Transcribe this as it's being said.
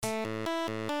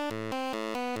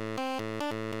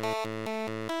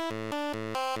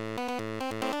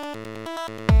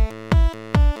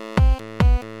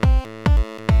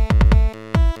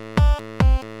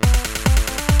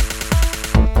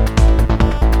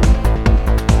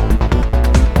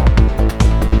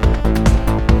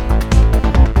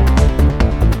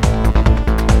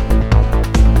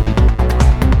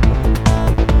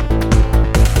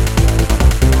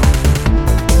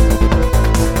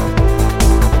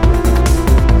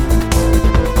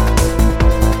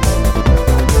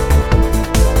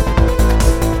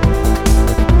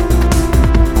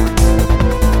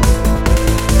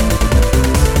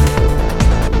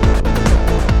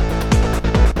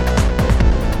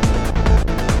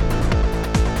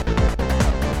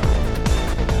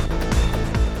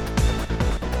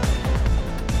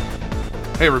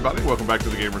Hey everybody, welcome back to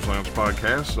the Gamers Lounge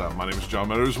podcast. My name is John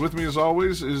Meadows. With me as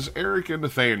always is Eric and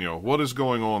Nathaniel. What is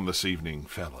going on this evening,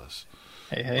 fellas?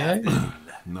 Hey.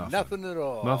 Nothing at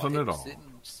all. Nothing at all.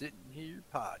 Sitting here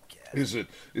podcast.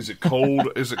 Is it cold?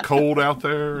 Is it cold out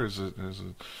there? Is it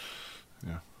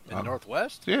yeah. In the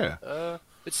Northwest? Yeah.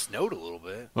 It snowed a little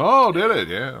bit. Oh, did it?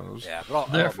 Yeah.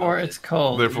 Therefore, it's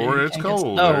cold. Therefore, it's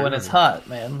cold. No, when it's hot,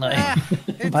 man.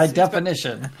 Like by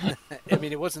definition. I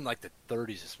mean, it wasn't like the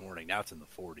 30s this morning. Now it's in the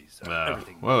 40s. So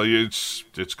everything. Well,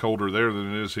 it's colder there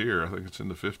than it is here. I think it's in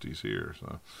the 50s here.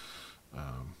 So,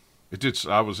 it did.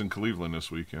 I was in Cleveland this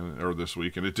week, and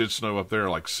it did snow up there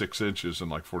like 6 inches in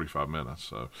like 45 minutes.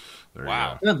 So, there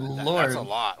wow. you go. Good Lord, that's a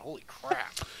lot. Holy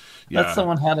crap. Yeah. That's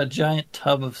someone had a giant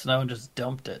tub of snow and just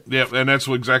dumped it. Yeah, and that's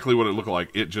exactly what it looked like.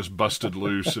 It just busted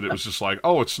loose, and it was just like,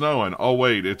 oh, it's snowing. Oh,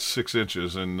 wait, it's 6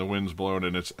 inches, and the wind's blowing,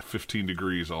 and it's 15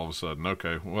 degrees all of a sudden.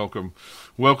 Okay,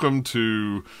 welcome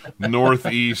to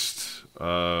Northeast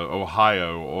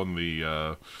Ohio on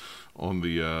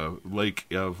the Lake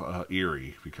of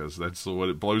Erie, because that's what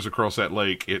it blows across that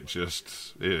lake. It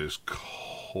is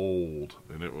cold,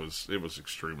 and it was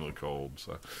extremely cold.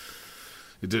 So.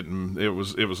 It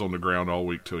was on the ground all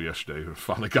week till yesterday. It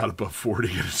finally got above 40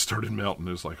 and it started melting. It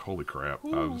was like, holy crap.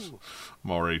 I'm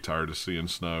already tired of seeing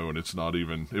snow, and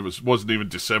wasn't even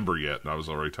December yet, and I was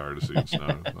already tired of seeing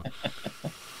snow.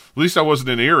 At least I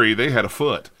wasn't in Erie. They had a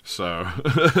foot. So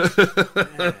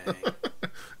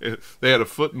they had a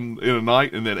foot in a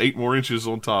night and then 8 more inches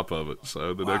on top of it.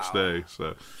 So the next day.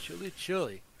 So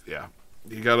Chilly. Yeah.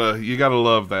 You gotta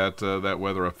love that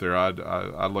weather up there.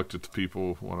 I looked at the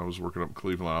people when I was working up in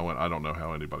Cleveland. I went, I don't know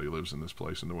how anybody lives in this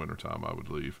place in the wintertime. I would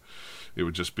leave. It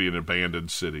would just be an abandoned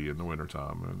city in the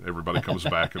wintertime, and everybody comes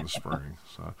back in the spring.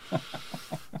 So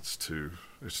it's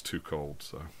too cold.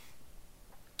 So,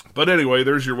 but anyway,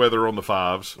 there's your weather on the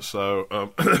 5s. So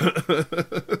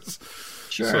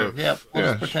Sure. So, we'll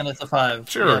just pretend it's a 5.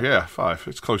 Sure. Yeah, 5.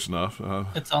 It's close enough.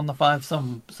 It's on the 5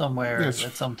 somewhere at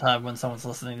some time when someone's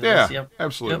listening to this. Yep.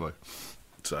 Absolutely.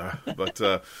 Yep. But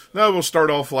no, we'll start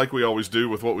off like we always do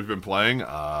with what we've been playing.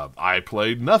 I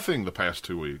played nothing the past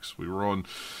 2 weeks. We were on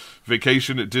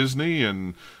vacation at Disney,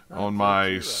 and on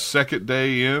my second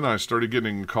day in, I started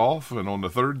getting a cough, and on the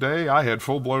third day, I had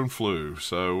full-blown flu.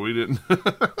 So we didn't...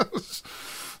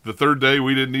 The third day,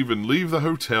 we didn't even leave the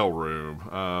hotel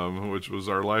room, which was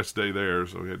our last day there.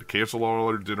 So we had to cancel all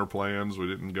our dinner plans. We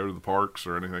didn't go to the parks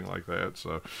or anything like that.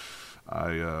 So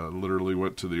I literally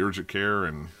went to the urgent care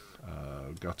and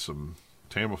got some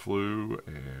Tamiflu.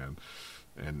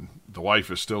 And the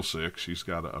wife is still sick. She's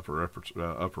got an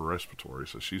upper respiratory,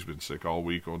 so she's been sick all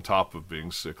week on top of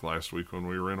being sick last week when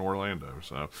we were in Orlando.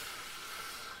 So,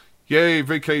 yay,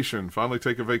 vacation. Finally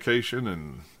take a vacation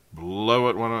and blow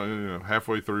it when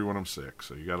halfway through when I'm sick,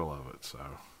 so you gotta love it. So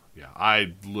yeah,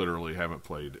 I literally haven't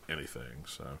played anything.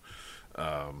 So,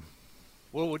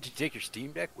 well, would you take your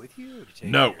Steam Deck with you?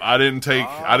 No, I didn't take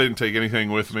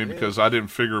anything with me because I didn't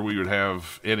figure we would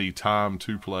have any time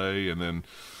to play, and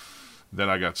then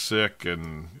I got sick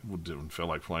and didn't feel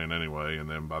like playing anyway. And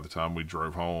then by the time we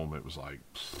drove home, it was like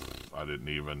I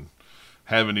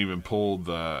haven't even pulled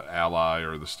the Ally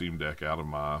or the Steam Deck out of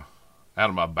my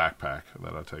backpack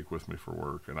that I take with me for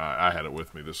work. And I had it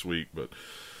with me this week, but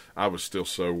I was still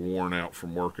so worn out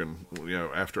from working.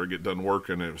 After I get done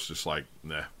working, it was just like,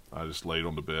 nah. I just laid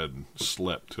on the bed and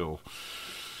slept till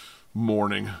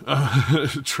morning,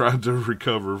 tried to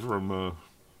recover from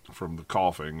the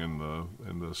coughing and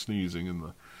the sneezing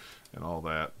and all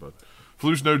that. But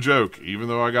flu's no joke. Even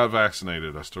though I got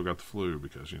vaccinated, I still got the flu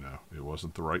because it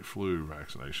wasn't the right flu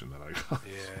vaccination that I got.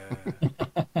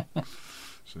 Yeah.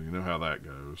 So you know how that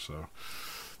goes. So,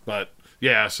 but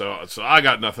yeah, so I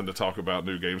got nothing to talk about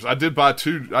new games. I did buy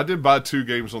two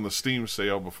games on the Steam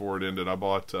sale before it ended. I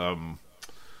bought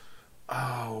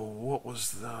what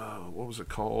was it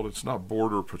called? It's not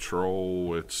Border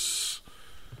Patrol. It's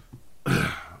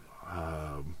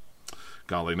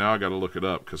golly, now I got to look it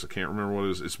up because I can't remember what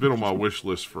it is. It's been on my wish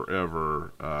list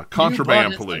forever.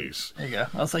 Contraband Police. There you go.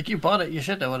 I was like, you bought it. You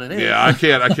should know what it is. Yeah, I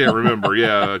can't remember.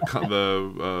 Yeah,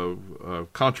 the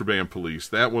Contraband Police.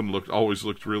 That one always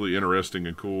looked really interesting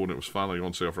and cool, and it was finally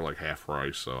on sale for like half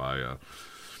price. So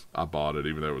I bought it,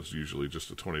 even though it was usually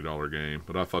just a $20 game.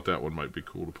 But I thought that one might be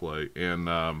cool to play. And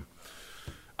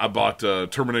I bought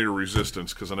Terminator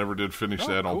Resistance because I never did finish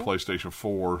that on PlayStation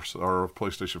 4 or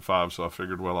PlayStation 5, so I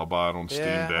figured, well, I'll buy it on Steam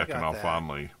Deck and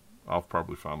I'll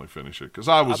probably finally finish it because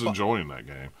I was enjoying that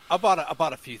game. I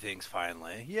bought a few things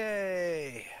finally.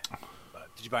 Yay!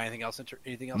 But did you buy anything else?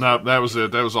 No, that was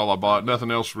it. That was all I bought.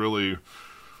 Nothing else really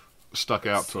stuck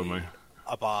out to me.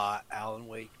 I bought Alan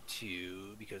Wake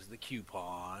 2 because of the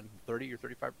coupon, 30 or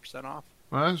 35% off.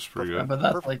 Well, that's pretty good. But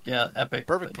that's like Epic.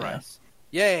 Perfect price.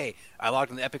 Yeah. Yay! I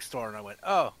logged in the Epic store and I went,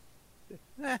 oh,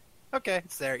 okay,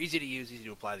 it's there, easy to use, easy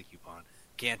to apply the coupon.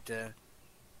 Can't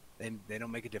they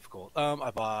don't make it difficult.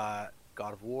 I bought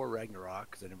God of War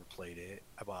Ragnarok because I never played it.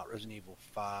 I bought Resident Evil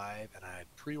 5 and I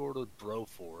pre-ordered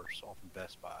Broforce off from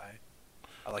Best Buy.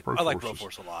 I like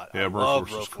Broforce a lot. Yeah, I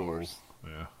Broforce love is cool.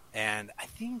 Yeah. And I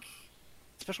think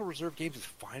Special Reserve Games is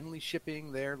finally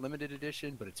shipping their limited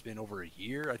edition, but it's been over a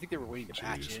year. I think they were waiting to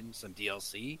patch in some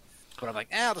DLC, but I'm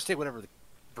like, I'll just take whatever the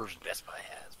version Best Buy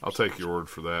has. I'll take your word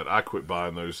for that. I quit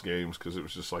buying those games because it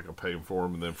was just like I'm paying for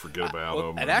them and then forget about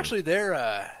them. And actually,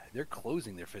 they're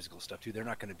closing their physical stuff too. They're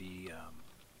not going to be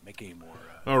making any more.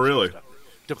 Oh, really? Stuff.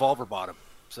 Devolver bought them,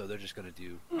 so they're just going to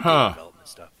do development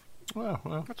stuff.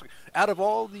 Well. Out of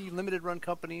all the limited run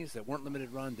companies that weren't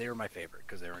limited run, they were my favorite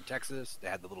because they were in Texas. They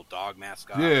had the little dog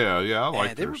mascot. Yeah, I like.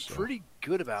 And they were pretty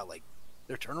good about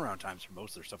their turnaround times for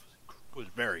most of their stuff was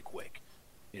very quick.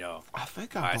 I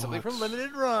think I buy bought something from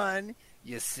limited run.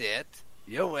 You sit,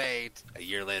 you wait. A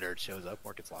year later, it shows up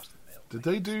or it gets lost in the mail. Did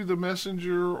they do the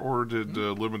Messenger or did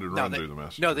Limited Run do the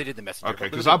Messenger? No, they did the Messenger. Okay,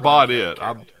 because I bought it.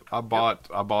 I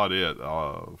bought it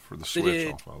for the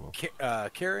Switch. Off of them.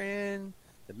 Carrion,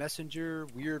 the Messenger,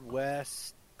 Weird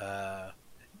West. I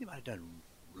think they might have done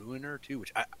Ruiner too,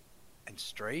 and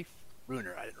Strafe.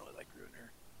 Ruiner, I didn't really like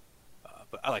Ruiner,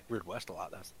 but I like Weird West a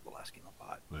lot. That's the last game I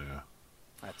bought. Yeah,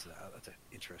 that's an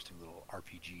interesting little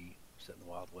RPG set in the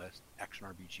Wild West, action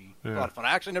RPG. Yeah. A lot of fun.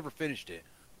 I actually never finished it.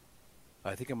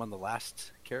 I think I'm on the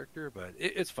last character, but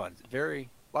it's fun.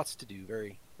 Lots to do.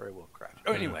 Very, very well crafted.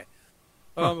 Oh, anyway,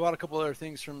 I bought a couple other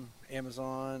things from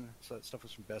Amazon. So that stuff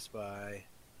was from Best Buy.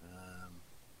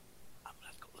 I'm gonna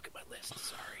have to go look at my list.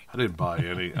 Sorry. I didn't buy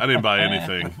anything. I didn't buy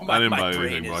anything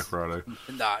Black Friday.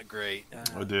 Not great.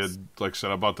 I did, like I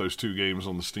said, I bought those 2 games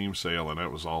on the Steam sale, and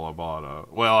that was all I bought.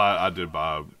 I did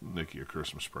buy Nikki a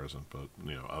Christmas present, but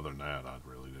other than that, I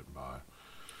really didn't buy.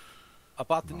 I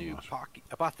bought the new Pocky.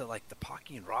 I bought the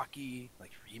Pocky and Rocky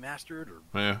remastered or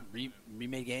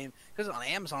remade game because it's on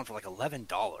Amazon for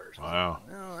 $11. Wow.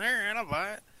 All right, I'll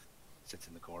buy it. Sits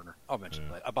in the corner. I'll mention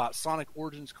it. I bought Sonic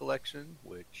Origins Collection,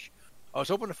 which I was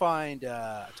hoping to find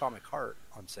Atomic Heart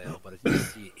on sale, but I didn't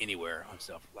see it anywhere on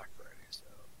sale for Black Friday. So,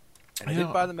 and I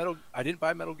didn't buy the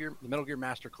Metal Gear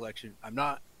Master Collection. I've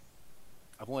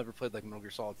only ever played Metal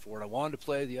Gear Solid 4, and I wanted to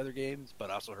play the other games,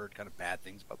 but I also heard kind of bad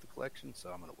things about the collection, so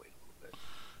I'm going to wait a little bit.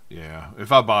 Yeah,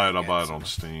 if I buy it, I'll buy it on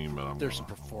Steam. But there's some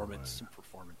performance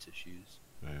issues.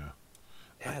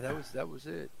 Yeah, that was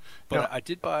it. But I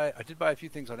did buy a few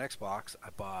things on Xbox.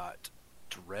 I bought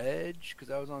Dredge because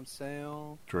that was on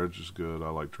sale. Dredge is good. I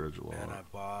like Dredge a lot. And I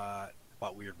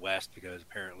bought Weird West because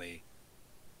apparently,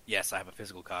 yes, I have a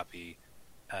physical copy.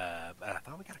 But I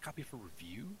thought we got a copy for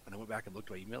review, and I went back and looked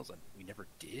at my emails, and we never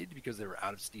did because they were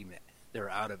out of Steam. They were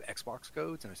out of Xbox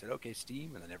codes, and I said, okay,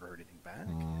 Steam, and I never heard anything back.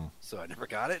 So I never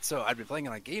got it. So I'd been playing it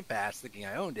on Game Pass thinking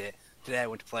I owned it. Today I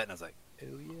went to play it, and I was like,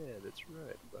 oh, yeah, that's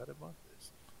right. I'm glad I bought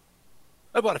this.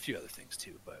 I bought a few other things,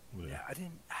 too, but I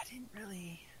didn't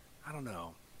really, I don't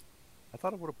know. I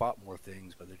thought I would have bought more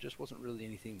things, but there just wasn't really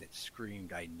anything that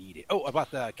screamed I need it. Oh, I bought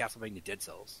the Castlevania Dead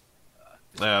Cells.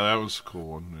 Yeah, that was a cool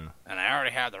one, yeah. And I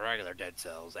already had the regular Dead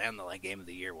Cells and the Game of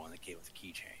the Year one that came with a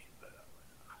keychain. But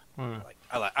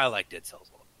I like Dead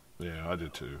Cells a lot. Yeah, I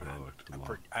did too. I liked it a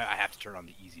lot. I have to turn on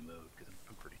the easy mode because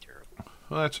I'm pretty terrible.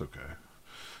 Well, that's okay.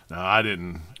 No, I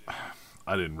didn't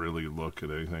really look at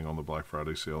anything on the Black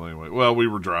Friday sale anyway. Well, we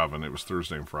were driving. It was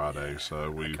Thursday and Friday, so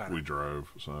we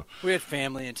drove. So we had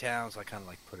family in town, so I kind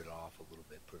of put it off a little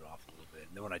bit.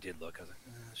 And then when I did look, I was like,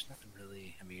 there's nothing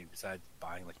really. I mean, besides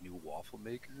buying new waffle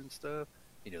makers and stuff,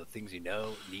 things need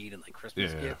and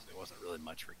Christmas gifts. There wasn't really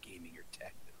much for gaming or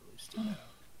tech that really stood out.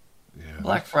 Yeah.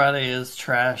 Black Friday is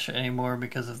trash anymore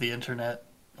because of the internet.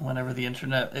 Whenever the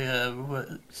internet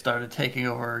started taking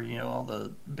over, all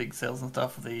the big sales and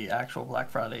stuff, the actual Black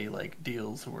Friday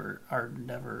deals are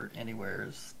never anywhere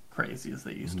as crazy as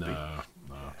they used to be. No.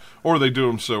 Or they do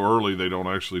them so early they don't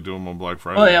actually do them on Black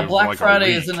Friday. Oh yeah, Black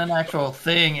Friday isn't an actual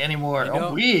thing anymore.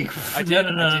 A week?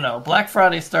 No. Black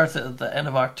Friday starts at the end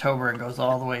of October and goes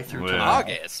all the way through to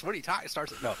August. What are you talking?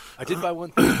 No, I did buy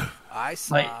one thing. I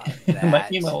saw that my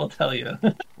email will tell you.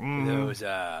 Those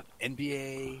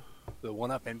NBA, the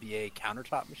 1-Up NBA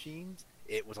countertop machines.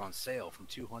 It was on sale from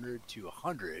 $200 to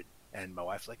 $100, and my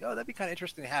wife's like, "Oh, that'd be kind of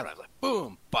interesting to have." And I was like,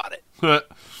 "Boom, bought it."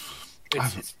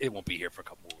 It won't be here for a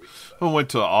couple more weeks. I went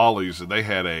to Ollie's and they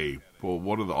had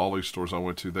one of the Ollie's stores I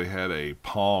went to, they had a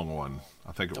Pong one.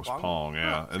 I think it was Pong,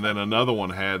 yeah. And then another one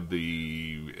had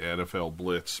the NFL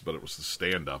Blitz, but it was the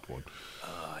stand-up one.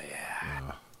 Oh,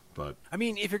 yeah. But I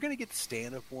mean, if you're going to get the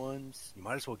stand-up ones, you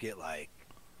might as well get, like,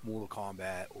 Mortal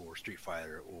Kombat or Street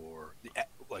Fighter or,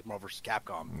 like, Marvel vs.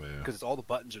 Capcom. Because all the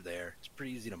buttons are there. It's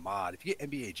pretty easy to mod. If you get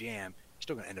NBA Jam, you're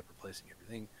still going to end up replacing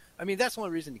everything. I mean, that's the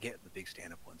only reason to get the big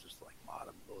stand-up ones is to, like, mod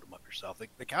them, load them up yourself.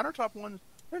 The countertop ones,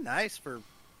 they're nice for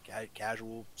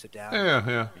casual, sit down,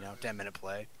 10-minute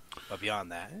play. But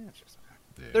beyond that,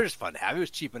 they're just fun to have. It was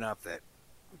cheap enough that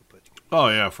we could put together. Oh,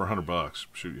 yeah, for $100.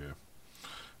 Shoot, yeah.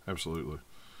 Absolutely.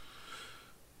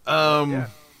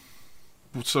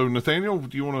 So, Nathaniel,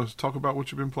 do you want to talk about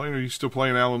what you've been playing? Are you still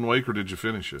playing Alan Wake, or did you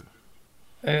finish it?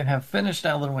 I have finished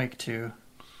Alan Wake 2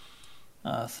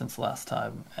 since last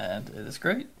time, and it is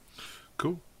great.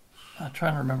 Cool. I'm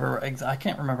trying to remember. I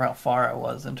can't remember how far I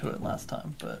was into it last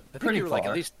time, but I think pretty you were far.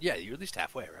 like you're at least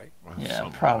halfway, right? Yeah,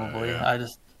 probably.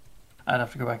 I'd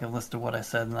have to go back and listen to what I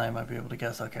said, and I might be able to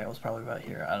guess. Okay, I was probably about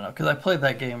here. I don't know, because I played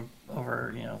that game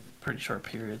over pretty short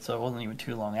period, so it wasn't even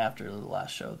too long after the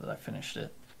last show that I finished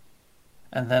it.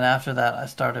 And then after that, I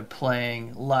started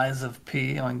playing Lies of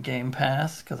P on Game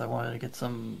Pass because I wanted to get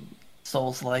some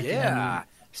Souls-like. Yeah.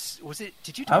 Was it?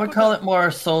 Did you? I would call it more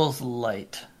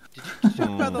Souls-light. Did you talk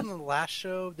about that on the last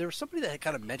show? There was somebody that had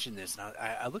kind of mentioned this, and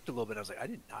I looked a little bit. I was like, I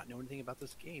did not know anything about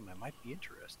this game. I might be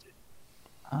interested.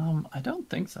 I don't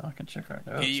think so. I can check our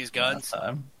notes. Can you use guns?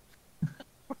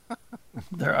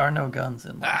 There are no guns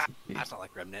in Lies of P. That's not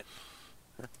like Remnant.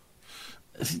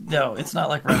 No, it's not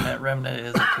like Remnant. Remnant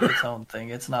is its own thing.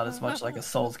 It's not as much like a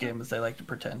Souls game as they like to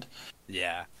pretend.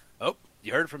 Yeah. Oh,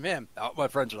 you heard it from him. All my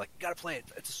friends are like, "You gotta play it.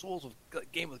 It's a Souls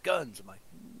game with guns." I'm like,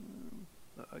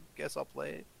 I guess I'll play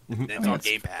it. And it's on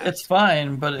Game Pass. It's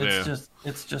fine, but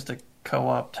it's just a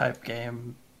co-op type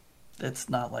game. It's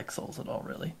not like Souls at all,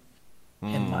 really,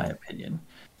 in my opinion.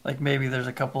 Like maybe there's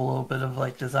a little bit of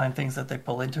like design things that they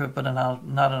pull into it, but not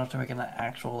enough to make it an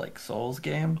actual like Souls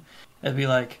game. It'd be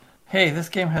like, hey, this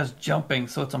game has jumping,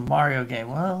 so it's a Mario game.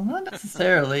 Well, not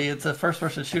necessarily. It's a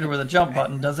first-person shooter with a jump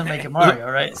button. Doesn't make it Mario,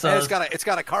 right? So it's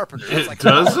got a carpenter. It like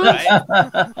doesn't.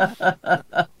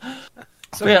 Right?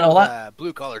 So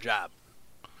blue collar job.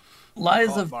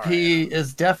 Lies of P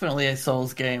is definitely a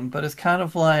Souls game, but it's kind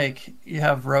of like you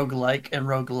have roguelike and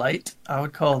roguelite. I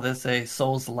would call this a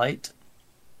Souls light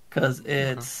because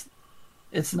it's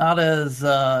not as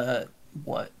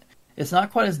it's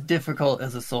not quite as difficult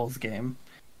as a Souls game.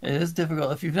 It is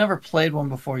difficult. If you've never played one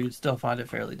before, you'd still find it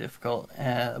fairly difficult.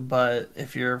 But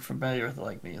if you're familiar with it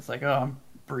like me, it's like, oh, I'm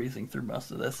breezing through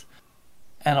most of this.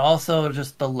 And also,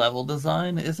 just the level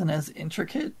design isn't as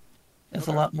intricate. It's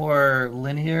a lot more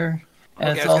linear.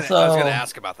 And it's also, I was going to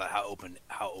ask about that. How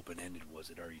open-ended was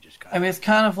it? Or are you just kind of... I mean, it's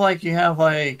kind of like you have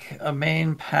like a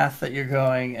main path that you're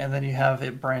going, and then you have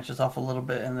it branches off a little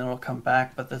bit, and then it'll come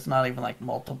back. But there's not even like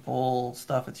multiple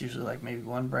stuff. It's usually like maybe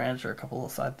one branch or a couple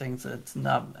of side things. It's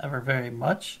not ever very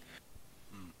much.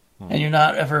 And you're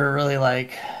not ever really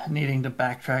like needing to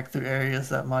backtrack through areas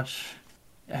that much.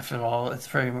 After all, it's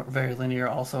very, very linear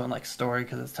also in like story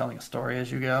because it's telling a story as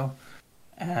you go.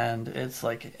 And it's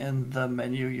like in the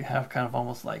menu you have kind of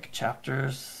almost like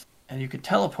chapters, and you could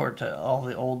teleport to all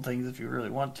the old things if you really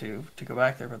want to go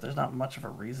back there, but there's not much of a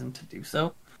reason to do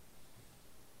so.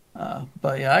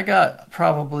 But yeah, I got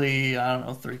probably, I don't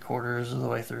know, 3/4 of the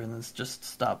way through and then just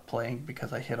stopped playing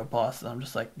because I hit a boss and I'm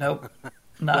just like, nope,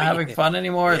 not having fun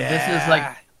anymore.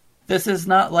 Yeah. This is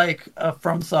not like a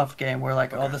FromSoft game where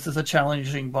like, oh, this is a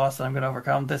challenging boss that I'm going to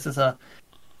overcome. This is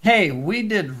hey, we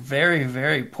did very,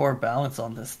 very poor balance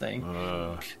on this thing.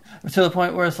 To the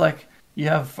point where it's like, you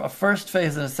have a first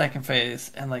phase and a second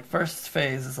phase, and like first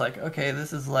phase is like, okay,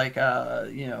 this is like,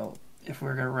 if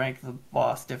we're going to rank the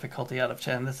boss difficulty out of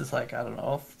 10, this is like, I don't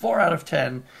know, 4 out of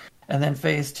 10. And then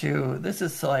phase 2, this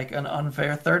is like an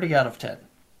unfair 30 out of 10.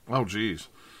 Oh, geez.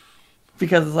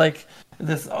 Because it's like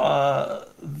this,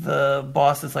 the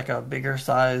boss is like a bigger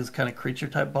size kind of creature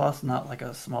type boss, not like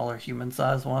a smaller human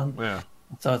size one. Yeah.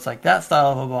 So it's like that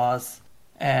style of a boss,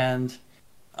 and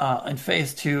in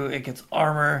phase 2 it gets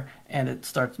armor and it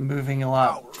starts moving a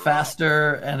lot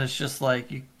faster, and it's just like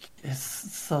it's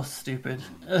so stupid.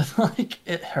 It's like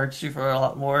it hurts you for a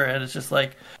lot more, and it's just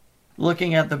like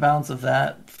looking at the balance of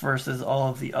that versus all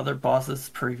of the other bosses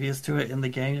previous to it in the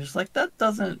game, you're just like, that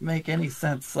doesn't make any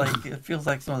sense. Like it feels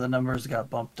like some of the numbers got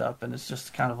bumped up, and it's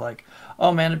just kind of like,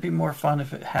 oh man, it'd be more fun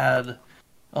if it had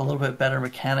a little bit better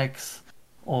mechanics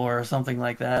or something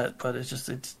like that, but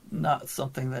it's not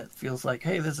something that feels like,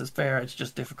 hey, this is fair, it's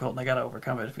just difficult and I gotta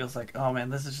overcome it. It feels like, oh man,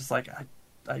 this is just like,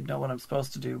 I know what I'm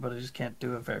supposed to do, but I just can't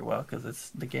do it very well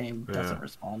because the game doesn't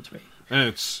respond to me. And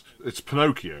it's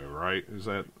Pinocchio, right? Is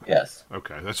that Yes?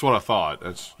 okay? That's what I thought.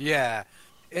 That's Yeah.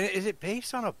 And is it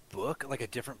based on a book, like a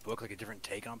different book, like a different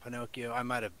take on Pinocchio?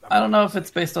 I don't know if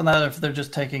it's based on that, or if they're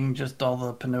just taking just all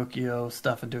the Pinocchio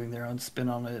stuff and doing their own spin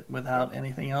on it without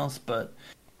anything else. But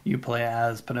you play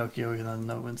as Pinocchio, even though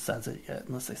no one says it yet,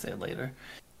 unless they say it later.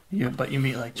 But you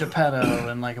meet like Geppetto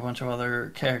and like a bunch of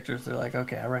other characters. They're like,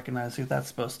 okay, I recognize who that's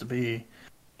supposed to be.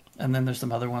 And then there's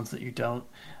some other ones that you don't.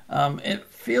 It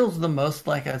feels the most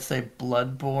like, I'd say,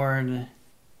 Bloodborne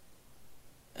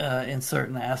in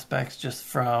certain aspects, just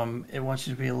from it wants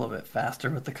you to be a little bit faster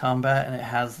with the combat, and it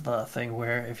has the thing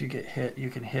where if you get hit, you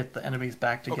can hit the enemies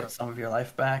back to get some of your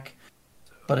life back.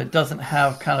 But it doesn't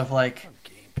have kind of like...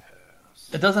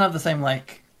 It doesn't have the same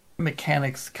like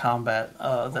mechanics combat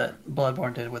that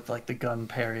Bloodborne did with like the gun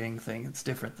parrying thing. It's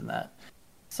different than that.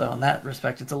 So in that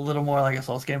respect, it's a little more like a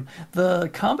Souls game. The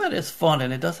combat is fun,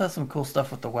 and it does have some cool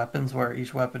stuff with the weapons, where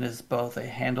each weapon is both a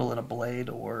handle and a blade,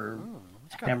 or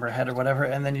hammerhead or whatever.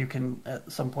 And then you can,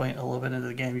 at some point a little bit into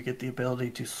the game, you get the ability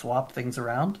to swap things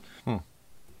around.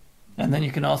 And then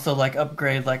you can also like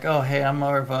upgrade, like, oh hey, I'm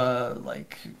more of a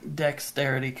like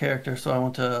dexterity character, so I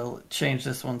want to change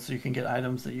this one, so you can get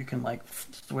items that you can like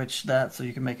switch that, so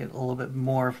you can make it a little bit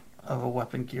more of a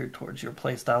weapon geared towards your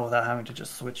playstyle without having to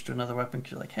just switch to another weapon.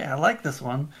 'Cause you're like, hey, I like this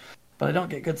one, but I don't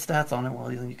get good stats on it. Well,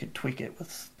 then you can tweak it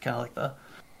with kind of like the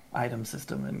item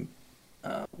system and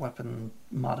weapon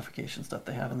modification stuff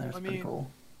they have in there. It's pretty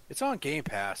cool. It's on Game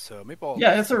Pass, so maybe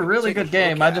it's a really good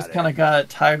game. I just kind of got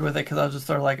tired with it because I was just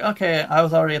sort of like, okay, I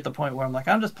was already at the point where I'm like,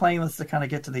 I'm just playing this to kind of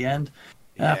get to the end.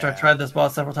 And after I tried this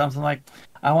boss several times, I'm like,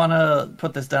 I want to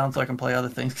put this down so I can play other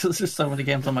things, because there's so many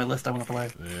games on my list I want to play.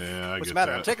 Yeah, what's the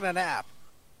matter? I'm taking a nap.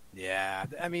 Yeah,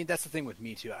 I mean, that's the thing with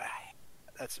me too.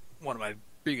 That's one of my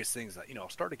biggest things. That, I'll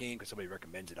start a game because somebody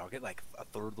recommends it. I'll get like a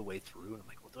third of the way through, and I'm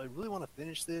like, well, do I really want to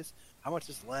finish this? How much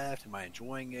is left? Am I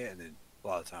enjoying it? And then a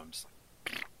lot of the time, I'm just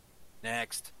like,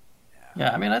 next.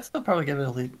 Yeah, I mean, I'd still probably give it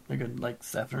a good like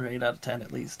 7 or 8 out of 10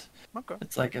 at least. Okay.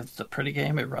 It's a pretty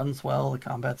game. It runs well. The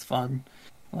combat's fun.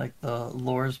 Like the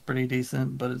lore's pretty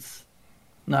decent, but it's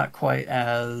not quite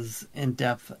as in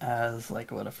depth as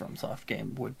like what a FromSoft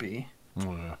game would be.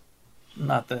 Oh, yeah.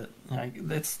 Not that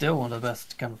it's still one of the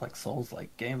best kind of like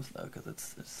Souls-like games though, because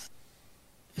it's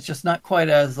just not quite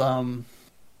as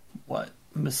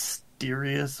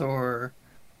mysterious, or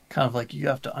kind of like you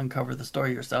have to uncover the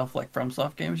story yourself like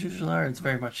FromSoft games usually are. It's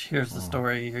very much, here's the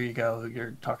story, here you go,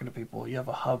 you're talking to people, you have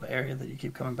a hub area that you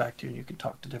keep coming back to, and you can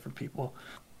talk to different people,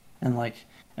 and like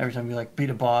every time you like beat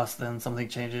a boss, then something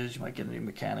changes, you might get a new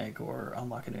mechanic or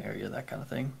unlock a new area, that kind of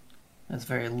thing. And it's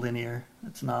very linear.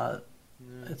 It's not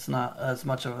as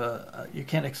much of a you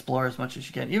can't explore as much as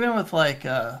you can, even with like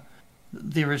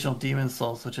the original Demon's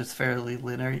Souls, which is fairly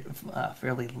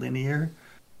linear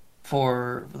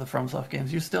for the FromSoft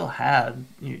games. You still had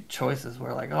choices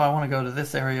where like, oh, I want to go to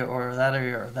this area or that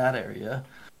area or that area.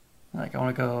 Like I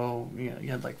want to go, you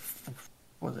had like,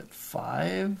 was it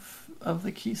 5 of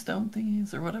the keystone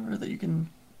thingies or whatever that you can,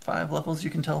 5 levels you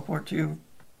can teleport to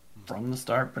from the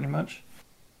start pretty much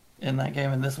in that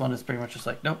game. And this one is pretty much just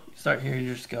like, nope, you start here,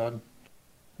 you're just going.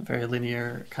 Very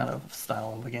linear kind of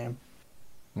style of the game.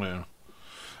 Yeah.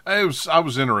 I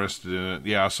was interested in it.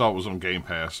 Yeah, I saw it was on Game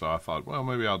Pass, so I thought, well,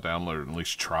 maybe I'll download it and at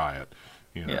least try it.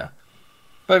 Yeah.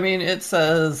 But I mean, it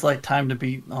says like time to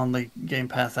beat on the Game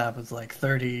Pass app is like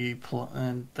 30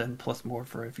 and then plus more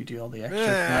for if you do all the extras.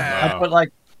 Yeah. I put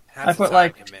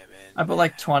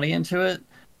like 20 into it,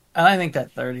 and I think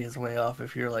that 30 is way off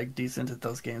if you're like decent at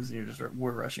those games and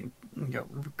we're rushing,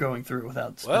 going through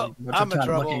without spending much I'm in time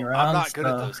trouble. looking around. I'm not good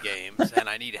at those games, and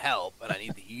I need help, and I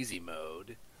need the easy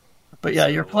mode. But yeah,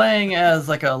 you're playing as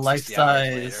like a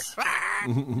life-size.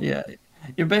 Yeah,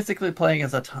 you're basically playing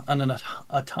as an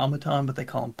automaton, but they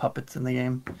call them puppets in the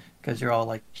game because you're all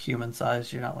like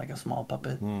human-sized. You're not like a small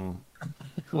puppet,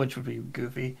 which would be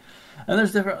goofy. And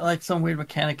there's different, like some weird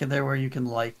mechanic in there where you can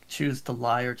like choose to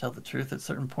lie or tell the truth at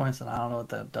certain points, and I don't know what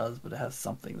that does, but it has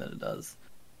something that it does.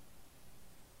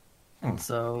 And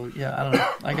so yeah, I don't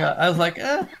know. I was like,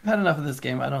 I've had enough of this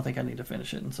game. I don't think I need to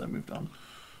finish it, and so I moved on.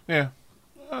 Yeah.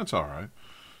 That's all right.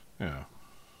 Yeah.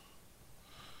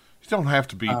 You don't have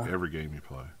to beat every game you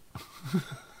play.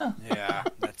 Yeah,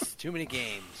 that's too many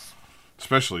games.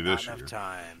 Especially this Not year. enough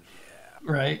time.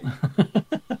 Yeah. Right.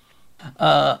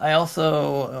 I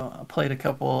also played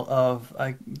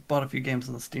I bought a few games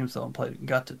on the Steam sale and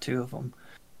got to 2 of them.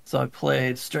 So I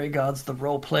played Stray Gods The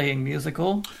Roleplaying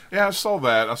Musical. Yeah, I saw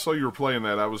that. I saw you were playing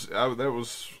that. I was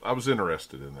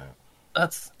interested in that.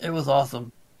 It was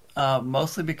awesome.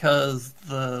 Mostly because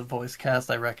the voice cast,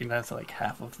 I recognize like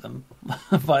half of them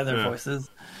by their voices,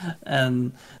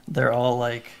 and they're all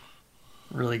like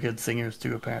really good singers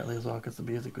too, apparently as well, because the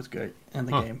music was good in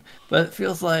the game. But it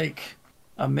feels like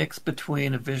a mix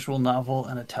between a visual novel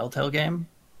and a Telltale game.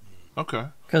 Okay.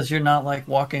 Because you're not like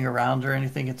walking around or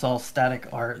anything; it's all static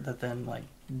art that then like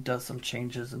does some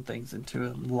changes and things into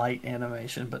a light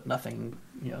animation, but nothing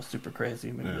super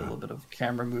crazy. Maybe a little bit of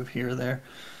camera move here or there.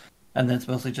 And then it's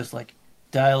mostly just like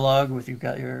dialogue with you've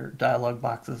got your dialogue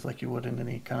boxes like you would in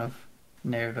any kind of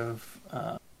narrative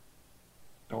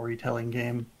storytelling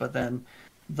game. But then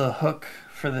the hook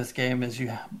for this game is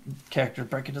characters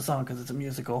break into song because it's a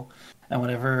musical. And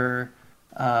whenever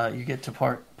you get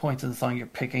to points in the song, you're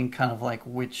picking kind of like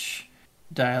which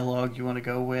dialogue you want to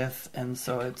go with. And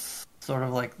so it's sort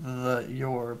of like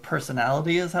your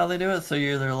personality is how they do it. So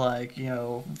you're either like,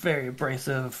 very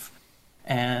abrasive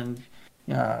and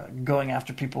going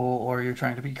after people, or you're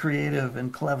trying to be creative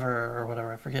and clever or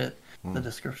whatever. I forget the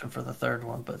description for the third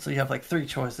one, but so you have like 3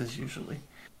 choices usually,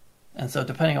 and so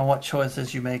depending on what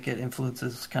choices you make, it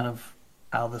influences kind of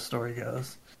how the story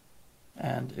goes.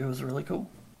 And it was really cool.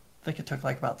 I think it took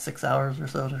like about 6 hours or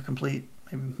so to complete,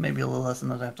 maybe a little less than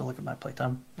that. I have to look at my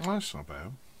playtime. Well, that's not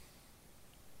bad.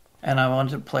 And I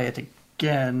wanted to play it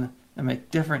again and make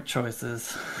different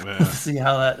choices to see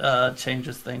how that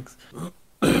changes things.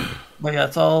 But yeah,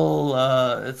 it's all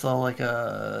like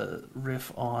a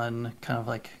riff on kind of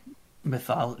like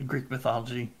Greek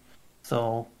mythology.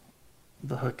 So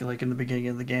the hook, like in the beginning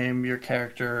of the game, your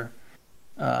character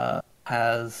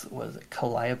has, what is it,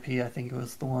 Calliope? I think it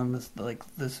was the one that's like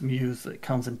this muse that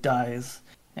comes and dies,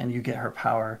 and you get her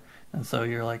power. And so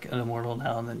you're like an immortal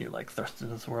now, and then you're like thrust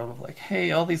into this world of like,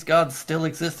 hey, all these gods still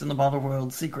exist in the modern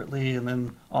world secretly, and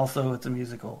then also it's a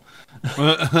musical.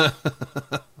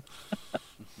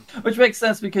 Which makes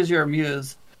sense because you're a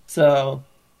muse. So,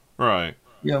 right.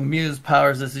 Muse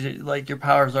powers is like your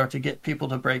powers are to get people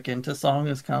to break into song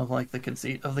is kind of like the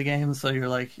conceit of the game. So you're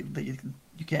like,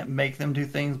 you can't make them do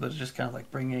things, but it's just kind of like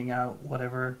bringing out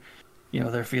whatever,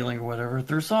 they're feeling or whatever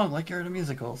through song, like you're in a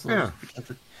musical. So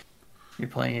because you're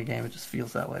playing a game, it just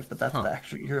feels that way. But that's the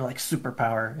actual, your like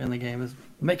superpower in the game is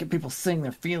making people sing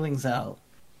their feelings out.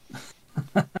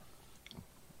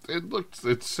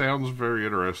 It sounds very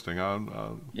interesting.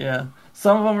 Yeah,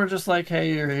 some of them are just like,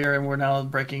 hey, you're here and we're now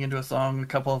breaking into a song. A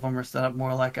couple of them are set up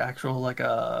more like actual like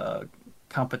a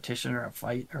competition or a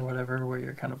fight or whatever, where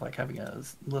you're kind of like having a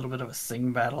little bit of a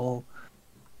sing battle.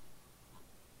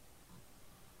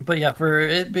 But yeah, for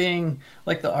it being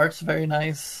like the art's very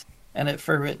nice, and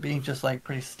for it being just like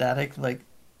pretty static, like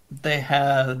they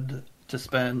had to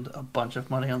spend a bunch of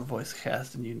money on the voice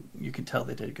cast, and you can tell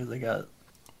they did because they got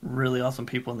really awesome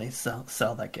people and they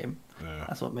sell that game. Yeah.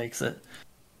 That's what makes it.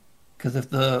 Because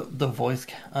if the voice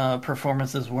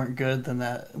performances weren't good, then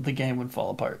the game would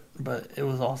fall apart. But it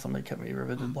was awesome. It kept me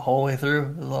riveted the whole way through.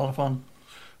 It was a lot of fun.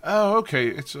 Oh, okay.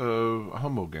 It's a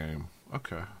humble game.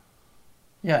 Okay.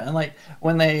 Yeah, and like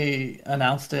when they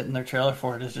announced it in their trailer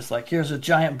for it, it's just like, here's a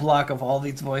giant block of all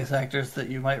these voice actors that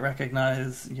you might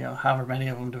recognize, however many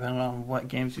of them, depending on what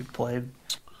games you've played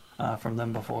from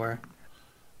them before.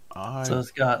 So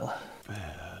it's got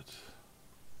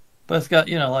But it's got,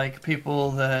 like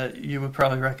people that you would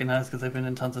probably recognize because they've been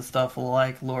in tons of stuff,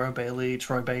 like Laura Bailey,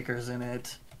 Troy Baker's in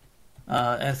it.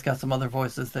 And it's got some other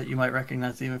voices that you might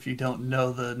recognize even if you don't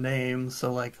know the names.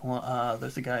 So, like,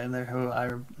 there's a guy in there who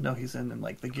I know he's in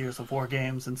like, the Gears of War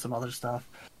games and some other stuff.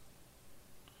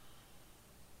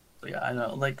 So, yeah, I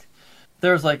know. Like,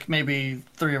 there's, like, maybe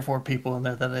 3 or 4 people in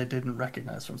there that I didn't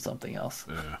recognize from something else.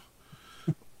 Yeah.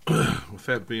 With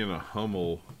that being a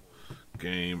Hummel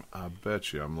game, I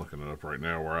bet you I'm looking it up right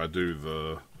now where I do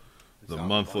the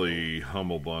monthly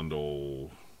Hummel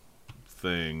bundle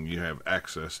thing. You have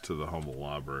access to the Hummel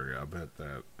library. I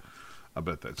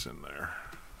bet that's in there.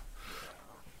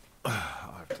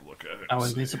 I'll have to look at it. I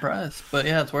wouldn't be surprised, but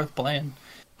yeah, it's worth playing.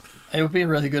 It would be a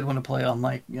really good one to play on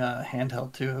like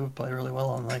handheld too. It would play really well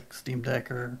on like Steam Deck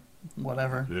or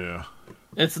whatever. Yeah,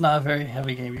 it's not a very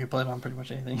heavy game. You can play it on pretty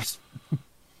much anything.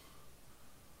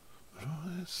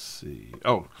 Let's see.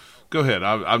 Oh, go ahead.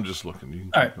 I'm just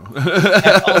looking. All right.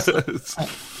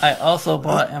 I also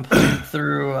bought and played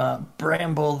through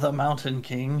Bramble the Mountain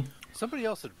King. Somebody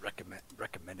else had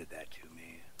recommended that to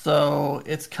me. So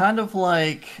it's kind of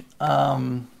like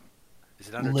is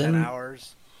it under 10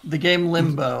 hours? The game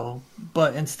Limbo,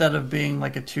 but instead of being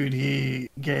like a 2D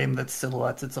game that's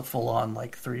silhouettes, it's a full-on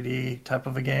like 3D type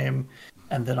of a game,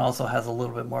 and then also has a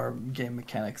little bit more game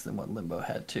mechanics than what Limbo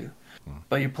had too.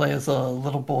 But you play as a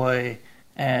little boy,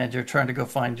 and you're trying to go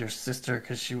find your sister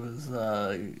because she was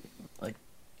like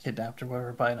kidnapped or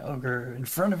whatever by an ogre in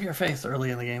front of your face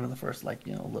early in the game in the first, like,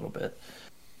 little bit.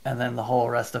 And then the whole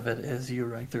rest of it is you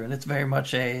running through. And it's very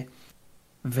much a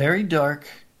very dark,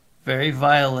 very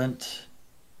violent,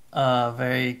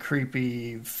 very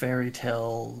creepy fairy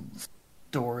tale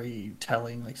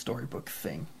storytelling, like storybook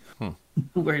thing.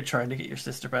 Where you're trying to get your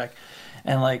sister back.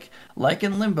 And like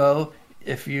in Limbo,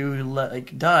 if you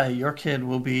die, your kid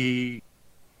will be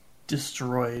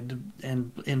destroyed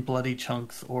in bloody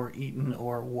chunks or eaten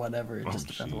or whatever. It just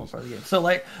depends on what part of the game. So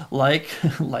like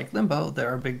Limbo,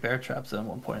 there are big bear traps at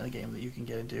one point in the game that you can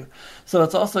get into. So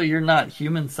it's also, you're not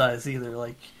human size either.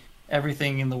 Like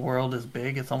everything in the world is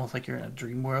big. It's almost like you're in a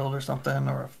dream world or something,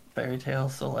 or a fairy tale.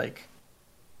 So like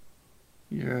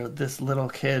you're this little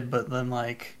kid, but then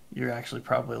like you're actually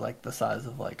probably like the size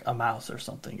of like a mouse or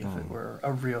something if it were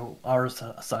a real our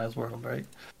size world, right?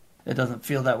 It doesn't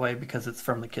feel that way because it's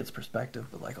from the kid's perspective,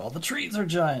 but like all the trees are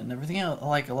giant and everything else.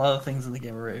 Like a lot of things in the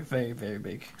game are very, very, very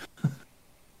big,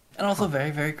 and also very,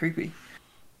 very creepy.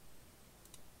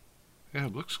 Yeah,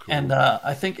 it looks cool. And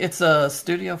I think it's a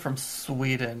studio from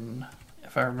Sweden,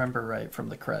 if I remember right from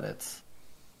the credits.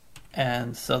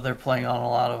 And so they're playing on a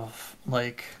lot of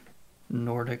like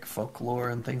Nordic folklore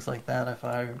and things like that.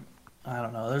 I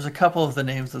don't know. There's a couple of the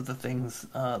names of the things,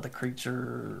 the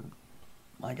creature,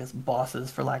 I guess bosses,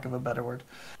 for lack of a better word,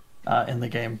 in the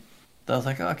game. So I was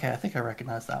like, okay, I think I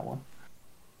recognize that one.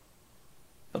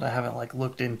 But I haven't like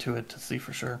looked into it to see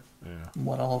for sure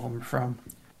what all of them are from.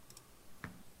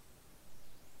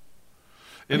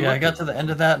 I got to the end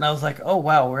of that and I was like, oh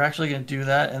wow, we're actually going to do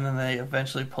that. And then they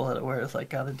eventually pull it where it's like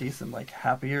got a decent, like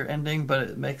happier ending, but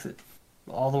it makes it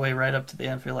all the way right up to the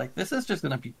end. Feel like this is just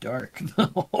going to be dark the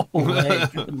whole way.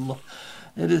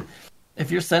 It is. If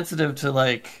you're sensitive to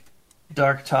like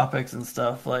dark topics and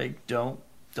stuff, like don't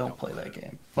play that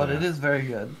game. But it is very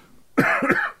good,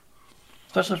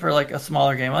 especially for like a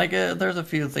smaller game. Like there's a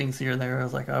few things here and there. I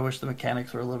was like, I wish the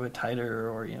mechanics were a little bit tighter,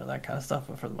 or that kind of stuff.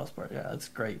 But for the most part, yeah, it's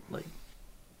great. Like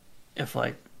if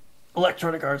like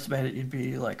Electronic Arts made it, you'd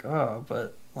be like, oh,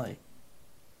 but like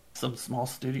some small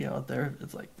studio out there,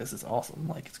 it's like, this is awesome.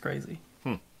 Like it's crazy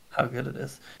how good it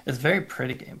is. It's a very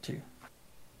pretty game too.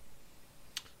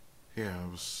 Yeah,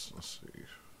 let's see.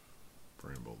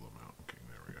 Bramble the Mountain King.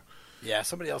 There we go. Yeah,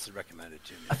 somebody else had recommended it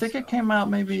to me. I think it came out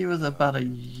maybe it was about a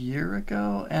year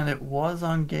ago, and it was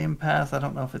on Game Pass. I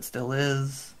don't know if it still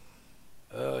is.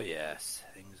 Oh yes,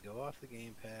 things go off the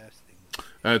Game Pass.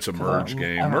 It's a Merge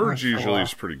game. Merge usually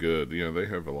is pretty good. They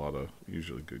have a lot of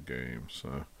usually good games.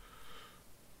 So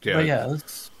yeah, but yeah,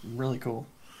 it's really cool.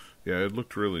 Yeah, it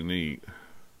looked really neat.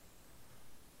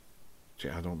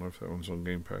 Yeah, I don't know if that one's on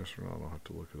Game Pass or not. I'll have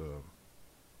to look it up.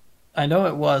 I know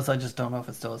it was. I just don't know if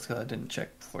it still is because I didn't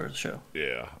check before the show.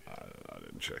 Yeah, I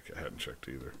didn't check. I hadn't checked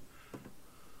either.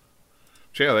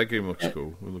 But yeah, that game looks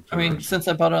cool. I mean, since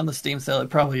I bought it on the Steam sale, it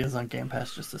probably is on Game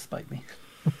Pass just to spite me.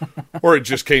 Or it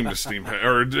just came to Steam,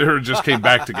 or it just came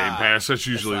back to Game Pass. That's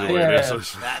usually the way it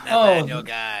is.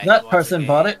 That person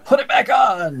bought it. Put it back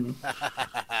on.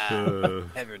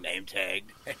 Have your name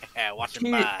tagged. Watch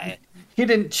him buy. He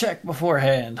didn't check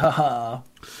beforehand. Haha.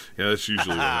 Yeah, that's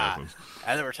usually what happens.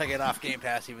 And then we're taking it off Game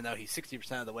Pass, even though he's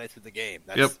 60% of the way through the game.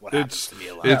 That's what happens to me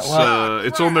a lot.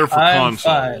 It's on there for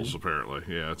consoles, apparently.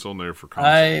 Yeah, it's on there for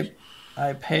consoles.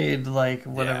 I paid like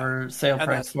whatever sale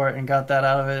price for it and got that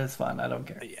out of it. It's fine. I don't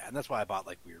care. Yeah, and that's why I bought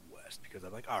like Weird West, because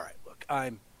I'm like, all right, look,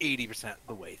 I'm 80% of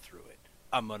the way through it.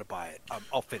 I'm gonna buy it.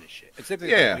 I'll finish it. It's like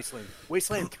Wasteland.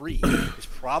 Wasteland 3 is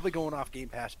probably going off Game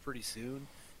Pass pretty soon,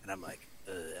 and I'm like.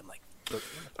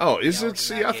 Oh, is it?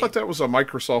 See, I thought that was a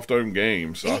Microsoft-owned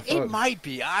game. So it might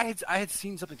be. I had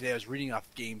seen something today. I was reading off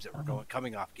games that were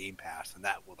coming off Game Pass, and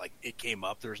that it came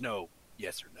up. There's no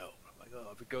yes or no. I'm like,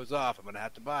 oh, if it goes off, I'm gonna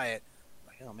have to buy it. I'm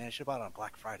like, oh man, I should have bought it on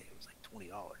Black Friday. It was like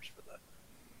 $20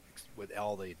 with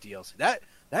all the DLC.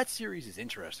 That series is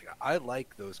interesting. I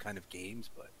like those kind of games,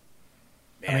 but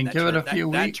man, I mean, give it a few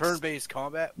weeks. That turn-based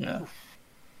combat. Yeah.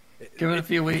 Give it a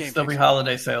few weeks. There'll be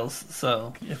holiday sales.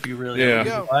 So if you really want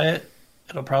to buy it,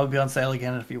 it'll probably be on sale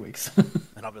again in a few weeks.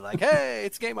 And I'll be like, hey,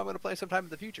 it's a game I'm going to play sometime in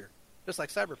the future. Just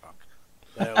like Cyberpunk.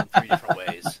 That I own 3 different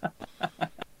ways. And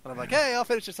I'm like, hey, I'll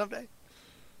finish it someday.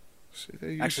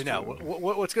 Actually, no.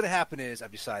 What's going to happen is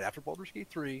I've decided after Baldur's Gate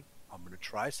 3, I'm going to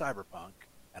try Cyberpunk,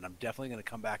 and I'm definitely going to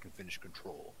come back and finish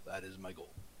Control. That is my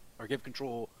goal. Or give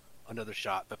Control another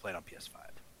shot by playing on PS5.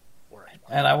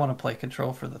 And I want to play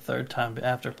Control for the third time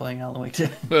after playing Alan Wake 2.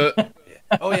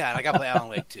 Oh, yeah, and I got to play Alan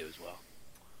Wake 2 as well.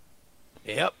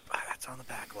 Yep, that's on the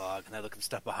backlog. And I look at the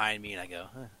stuff behind me, and I go,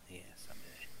 yeah,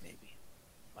 someday, maybe.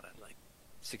 But I'm like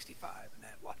 65 and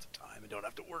have lots of time and don't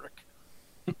have to work.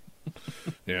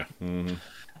 Yeah. Mm-hmm.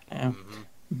 Yeah.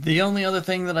 The only other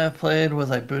thing that I've played was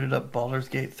I booted up Baldur's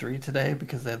Gate 3 today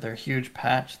because they had their huge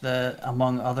patch that,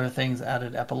 among other things,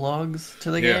 added epilogues to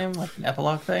the game, like an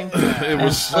epilogue thing. It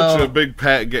was such a big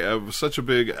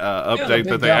update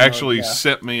that they actually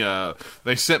sent me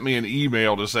an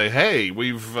email to say, "Hey,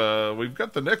 we've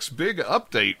got the next big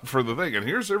update for the thing, and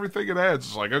here's everything it adds."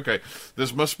 It's like, okay,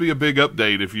 this must be a big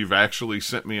update if you've actually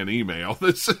sent me an email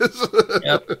that says.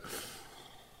 Yep.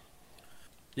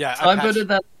 Yeah, so I booted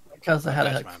that. Because I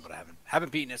had mine, but I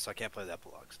haven't beaten it, so I can't play the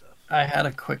epilogue stuff. I had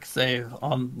a quick save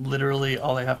on literally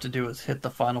all I have to do is hit the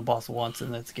final boss once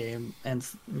in this game, and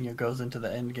goes into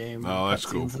the end game. Oh, that's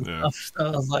cool. Yeah. So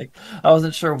I was like, I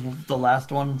wasn't sure the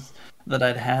last ones that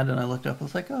I'd had, and I looked up. I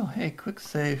was like, oh, hey, quick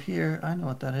save here. I know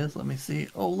what that is. Let me see.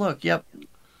 Oh, look, yep,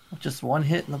 just one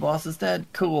hit and the boss is dead.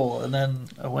 Cool. And then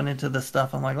I went into this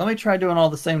stuff. I'm like, let me try doing all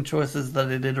the same choices that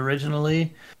I did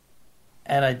originally.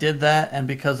 And I did that, and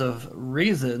because of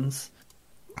reasons,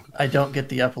 I don't get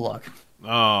the epilogue. Oh,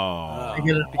 I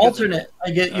get an alternate.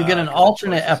 You get an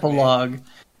alternate epilogue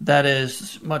that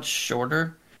is much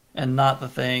shorter and not the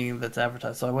thing that's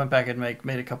advertised. So I went back and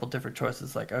made a couple different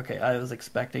choices. Like, okay, I was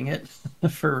expecting it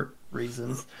for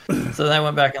reasons. So then I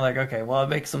went back and like, okay, well, I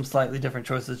make some slightly different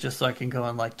choices just so I can go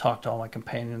and like talk to all my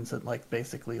companions and like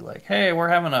basically like, hey, we're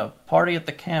having a party at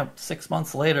the camp 6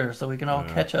 months later, so we can all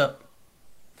catch up.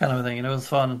 Kind of a thing, and it was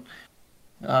fun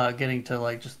getting to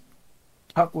like just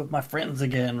talk with my friends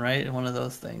again, right? One of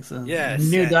those things. And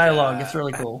new dialogue. It's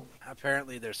really cool.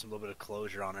 Apparently, there's some little bit of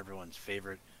closure on everyone's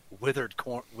favorite withered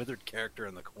character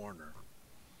in the corner.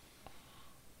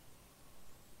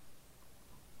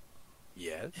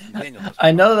 Yes,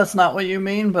 I know that's not what you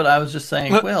mean, but I was just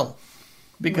saying Will,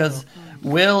 because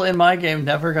Will in my game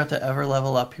never got to ever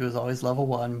level up. He was always level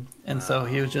 1, and so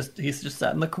he's just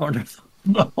sat in the corner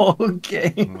the whole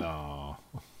game. No.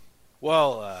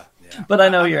 Well, yeah. But I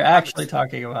know you're actually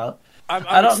talking about.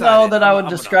 I don't know that I would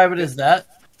describe it as that,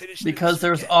 because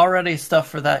there's already stuff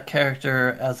for that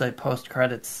character as a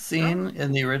post-credits scene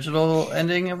in the original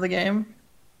ending of the game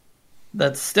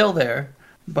that's still there.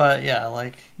 But yeah,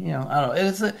 like, I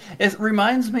don't know. It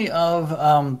reminds me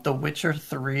of The Witcher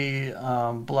 3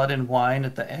 Blood and Wine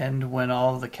at the end when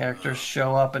all of the characters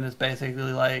show up and it's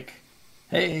basically like,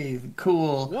 hey,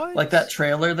 cool. What? Like that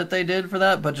trailer that they did for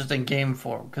that, but just in game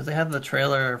form. Because they have the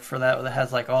trailer for that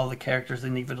has like all the characters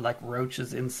and even like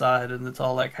roaches inside. And it's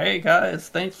all like, hey guys,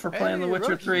 thanks for playing The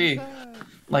Witcher 3. Inside.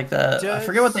 Like that. I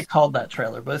forget what they called that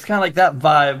trailer, but it's kind of like that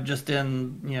vibe just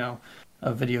in,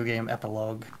 a video game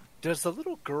epilogue. Does the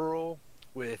little girl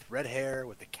with red hair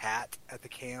with the cat at the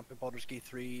camp in Baldur's Gate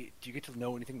 3, do you get to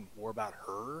know anything more about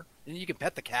her? And you can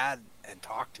pet the cat and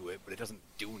talk to it, but it doesn't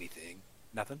do anything.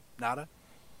 Nothing? Nada?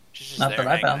 She's just Not there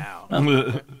that I found.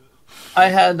 No. I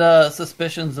had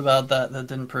suspicions about that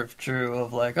didn't prove true.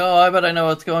 Of like, oh, I bet I know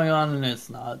what's going on, and it's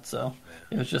not. So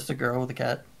it was just a girl with a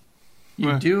cat.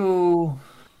 You do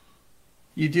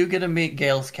get to meet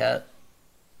Gale's cat.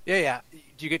 Yeah.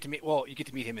 Do you get to meet? Well, you get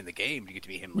to meet him in the game. Do you get to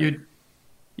meet him later?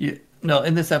 No,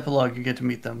 in this epilogue, you get to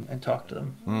meet them and talk to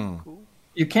them. Cool.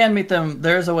 You can meet them.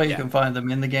 There's a way you can find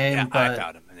them in the game, but I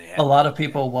found them. A lot of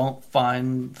people won't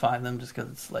find them just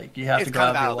because it's like you have to go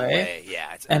out of your way.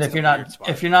 Yeah, and if you're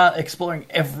not exploring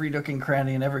every nook and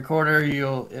cranny in every corner,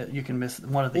 you can miss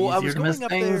one of the easier to miss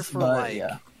things.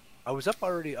 I was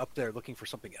already up there looking for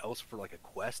something else for like a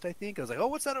quest. I think I was like, oh,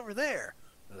 what's that over there?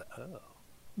 I was like, oh,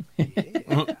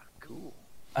 yeah, cool.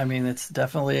 I mean, it's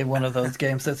definitely one of those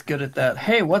games that's good at that.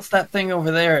 Hey, what's that thing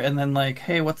over there? And then like,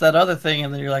 hey, what's that other thing?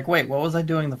 And then you're like, wait, what was I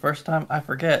doing the first time? I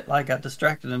forget. I got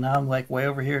distracted, and now I'm like way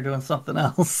over here doing something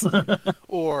else.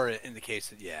 Or in the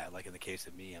case of me,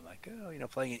 I'm like, oh,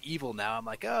 playing an evil now. I'm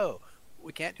like, oh,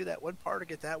 we can't do that one part to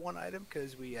get that one item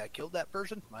because we killed that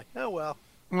person. I'm like, oh well.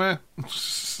 I'm like,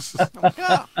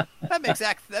 oh, that makes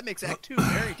Act 2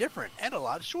 very different and a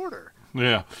lot shorter.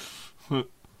 Yeah.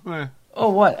 Oh,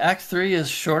 what? Act 3 is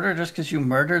shorter just because you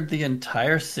murdered the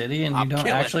entire city and you don't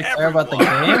actually care about the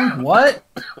game? What?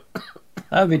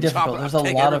 That would be difficult. There's a lot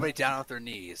of everybody down on their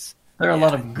knees. There are a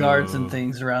lot of guards and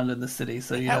things around in the city,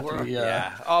 so you have to be.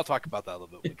 Yeah, I'll talk about that a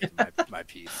little bit with my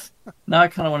piece. Now I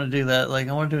kind of want to do that. Like,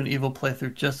 I want to do an evil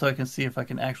playthrough just so I can see if I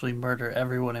can actually murder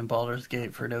everyone in Baldur's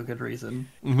Gate for no good reason.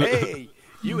 Hey,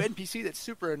 you NPC that's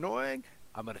super annoying,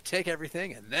 I'm going to take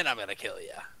everything and then I'm going to kill you.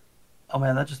 Oh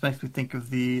man, that just makes me think of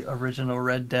the original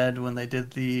Red Dead when they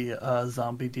did the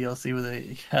zombie DLC where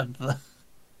they had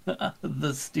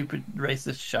the stupid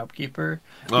racist shopkeeper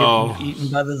getting eaten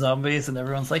by the zombies, and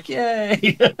everyone's like,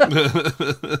 "Yay!"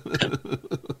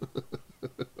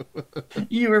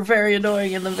 You were very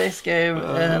annoying in the base game,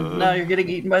 and now you're getting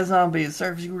eaten by zombies.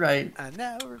 Serves you right. And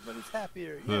now everybody's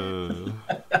happier.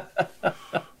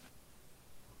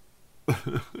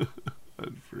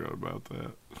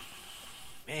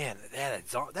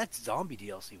 that zombie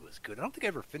DLC was good. I don't think I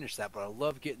ever finished that, but I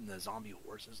love getting the zombie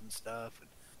horses and stuff. And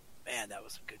man, that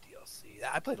was some good DLC.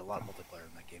 I played a lot of multiplayer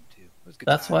in that game too. It was good.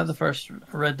 That's why times. the first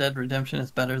Red Dead Redemption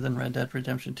is better than Red Dead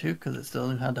Redemption 2, because it still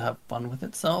had to have fun with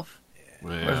itself.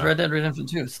 Whereas Red Dead Redemption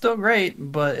 2 is still great,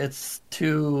 but it's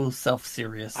too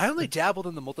self-serious. I only dabbled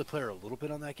in the multiplayer a little bit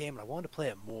on that game, and I wanted to play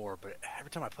it more, but every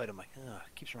time I played it, I'm like, it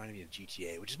keeps reminding me of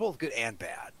GTA, which is both good and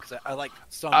bad, because I like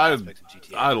some aspects of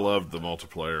GTA. I loved the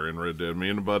multiplayer in Red Dead. Me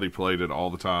and a buddy played it all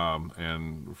the time,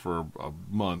 and for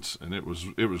months, and it was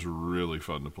really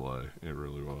fun to play. It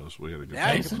really was. We had a good time.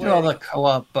 I used to do all the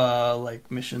co-op like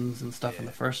missions and stuff in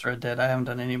the first Red Dead. I haven't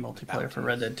done any multiplayer for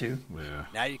Red Dead 2. Yeah.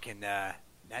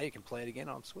 Now you can play it again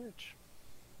on Switch.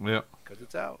 Yep. Because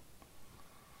it's out.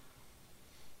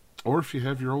 Or if you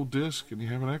have your old disc and you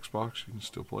have an Xbox, you can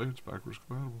still play it. It's backwards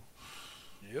compatible.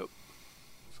 Yep.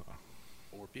 So.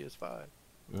 Or PS5.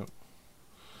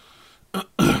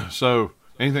 Yep. So,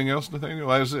 anything else, Nathaniel?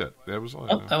 That was it. That was all.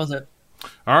 That was it.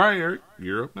 All right, Eric,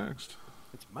 you're up next.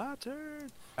 It's my turn.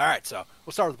 All right, so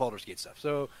we'll start with the Baldur's Gate stuff.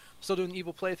 So, still doing the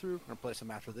Evil playthrough. We're going to play some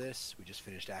after this. We just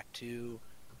finished Act 2.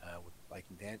 Like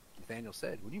Nathaniel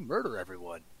said, when you murder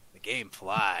everyone, the game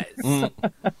flies.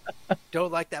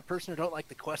 Don't like that person or don't like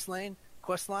the quest line,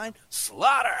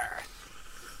 slaughter.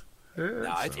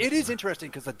 No, it is interesting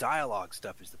because the dialogue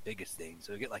stuff is the biggest thing.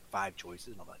 So you get like 5 choices,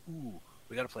 and I'm like, ooh,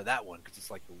 we got to play that one because it's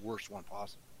like the worst one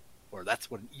possible. Or that's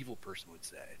what an evil person would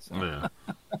say. So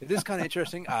it is kind of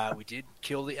interesting. We did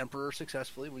kill the Emperor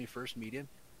successfully when you first meet him.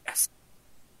 Yes.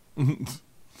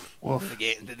 Well,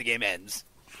 the game ends.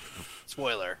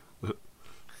 Spoiler.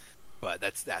 But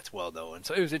that's well known.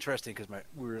 So it was interesting because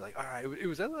we were like, all right, it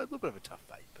was a little bit of a tough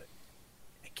fight, but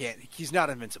he's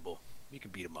not invincible. You can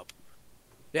beat him up.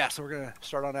 Yeah, so we're gonna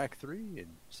start on Act 3 and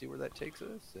see where that takes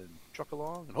us, and truck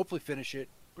along, and hopefully finish it.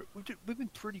 We've been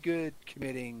pretty good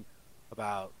committing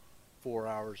about 4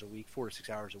 hours a week, 4 to 6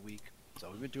 hours a week. So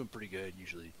we've been doing pretty good.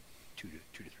 Usually 2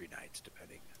 to 3 nights,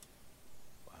 depending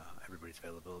everybody's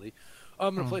availability.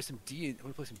 I'm gonna play some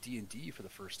D&D for the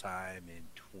first time in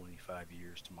 25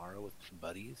 years tomorrow with some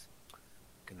buddies.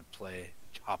 Gonna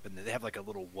hop in there. They have like a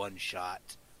little one-shot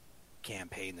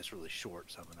campaign that's really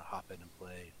short, so I'm gonna hop in and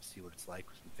play, see what it's like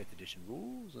with some 5th edition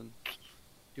rules, and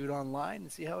do it online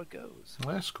and see how it goes.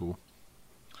 Well, that's cool.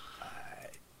 I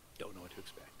don't know what to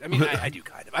expect. I mean, I do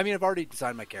kind of. I mean, I've already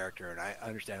designed my character, and I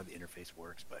understand how the interface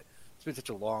works, but it's been such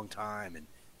a long time, and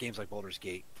games like Baldur's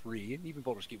Gate 3 and even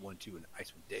Baldur's Gate 1, 2, and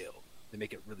Icewind Dale, they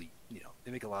make it really,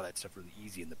 they make a lot of that stuff really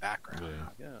easy in the background.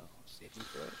 Yeah. Save me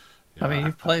for it. Yeah. I mean,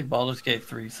 you've played Baldur's Gate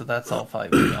 3, so that's all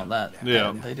 5e on that. Yeah.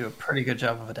 And they do a pretty good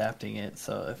job of adapting it,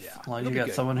 so as long as you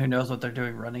got someone who knows what they're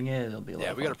doing running it, it'll be a lot of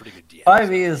fun. We got a pretty good DM.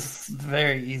 5e is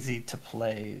very easy to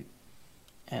play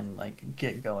and like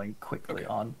get going quickly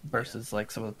on versus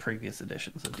like some of the previous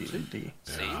editions of D&D.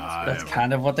 That's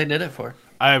kind of what they did it for.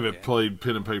 I haven't played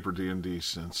pen and paper D&D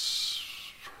since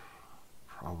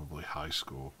probably high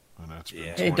school, and that's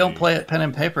been 20... Hey, don't play it pen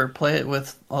and paper. Play it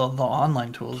with all the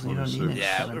online tools. You don't need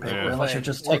pen and paper unless you're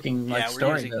just taking like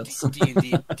story notes.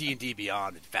 D&D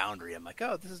Beyond and Foundry. I'm like,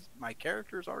 oh, this is my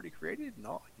character is already created, and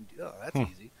all I can do. Oh,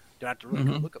 that's easy. Don't have to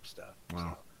really look up stuff.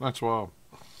 Wow, that's wild.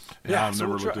 Yeah, I've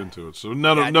never looked into it. So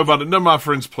none of my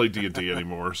friends play D&D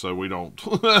anymore, so we don't.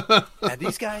 and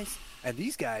these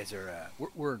guys are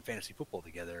we're in fantasy football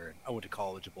together, and I went to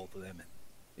college with both of them,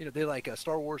 and they like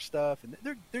Star Wars stuff, and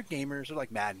they're gamers, they're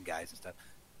like Madden guys and stuff.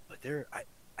 But I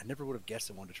never would have guessed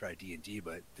they wanted to try D&D,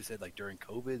 but they said like during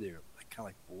COVID they were like kind of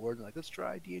like bored and like let's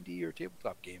try D&D or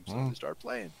tabletop games, so they started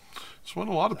playing. It's when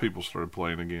a lot of people started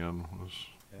playing again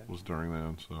was during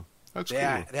then, so. That's cool.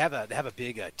 They have a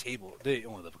big table. They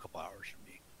only live a couple hours from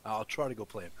me. I'll try to go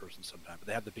play in person sometime. But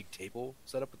they have the big table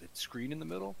set up with the screen in the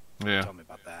middle. Yeah. Tell me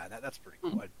about that. That's pretty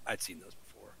cool. I'd seen those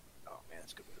before. Oh man,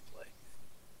 that's a good way to play.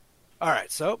 All right,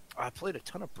 so I played a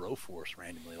ton of Broforce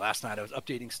randomly last night. I was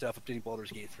updating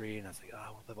Baldur's Gate 3, and I was like,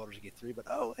 I want to play Baldur's Gate 3, but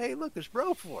hey, look, there's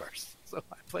Broforce. So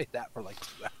I played that for like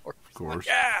 2 hours. Of course. Like,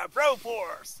 yeah,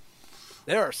 Broforce.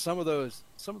 There are some of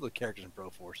the characters in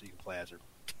Broforce that you can play as are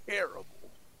terrible.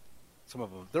 Some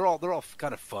of them, they're all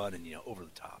kind of fun and over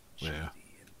the top. And and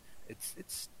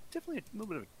it's definitely a little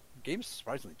bit of a game. Is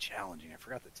surprisingly challenging. I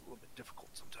forgot that it's a little bit difficult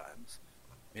sometimes,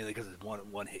 mainly because it's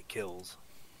one hit kills.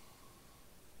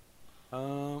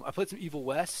 I played some Evil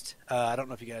West. I don't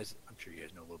know if you guys. I'm sure you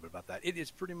guys know a little bit about that. It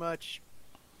is pretty much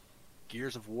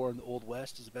Gears of War in the Old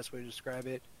West is the best way to describe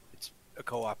it. It's a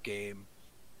co-op game,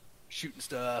 shooting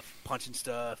stuff, punching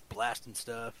stuff, blasting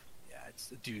stuff. It's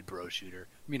a dude bro shooter.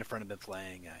 Me and a friend have been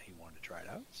playing. He wanted to try it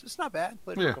out. It's not bad.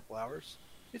 Played it for a couple hours.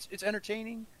 It's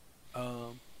entertaining. It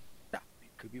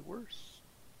could be worse.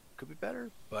 could be better,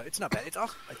 but it's not bad. It's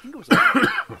also, I think it was like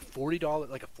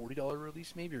 $40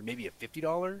 release maybe, or maybe a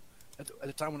 $50 at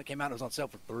the time when it came out. It was on sale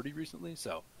for $30 recently.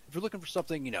 So if you're looking for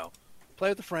something, play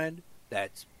with a friend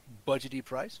that's budgety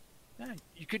price,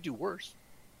 you could do worse.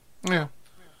 Yeah.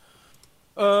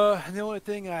 And the only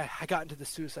thing I got into the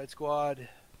Suicide Squad,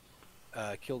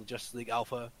 killed the Justice League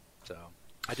Alpha. So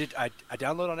I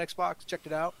downloaded on Xbox, checked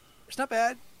it out. It's not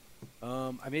bad.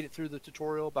 I made it through the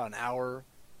tutorial about an hour.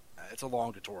 It's a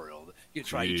long tutorial. You can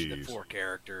try each of the 4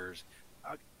 characters.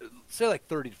 Say like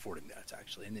 30 to 40 minutes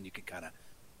actually, and then you can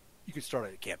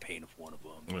start a campaign of one of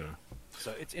them. Yeah.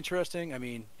 So it's interesting. I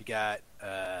mean, you got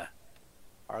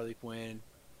Harley Quinn,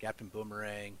 Captain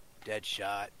Boomerang,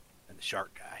 Deadshot, and the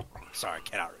Shark guy. Sorry, I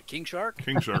can't remember. King Shark.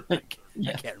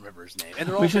 Yeah. I can't remember his name. And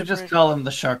they're all we should just call him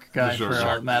the Shark guy The for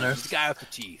all that matters. The guy with the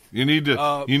teeth. You need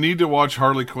to watch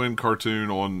Harley Quinn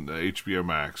cartoon on HBO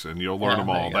Max, and you'll learn them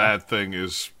all. That thing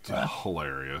is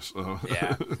hilarious.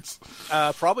 Yeah.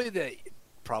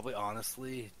 Probably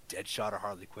honestly, Deadshot or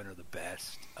Harley Quinn are the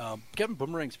best. Captain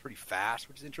Boomerang's pretty fast,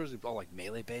 which is interesting. It's all like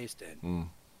melee based, and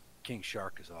King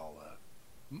Shark is all.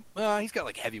 He's got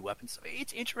like heavy weapons.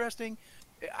 It's interesting.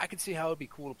 I can see how it'd be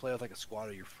cool to play with like a squad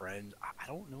of your friends. I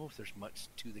don't know if there's much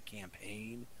to the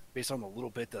campaign based on the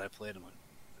little bit that I played. I'm like,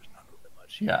 there's not really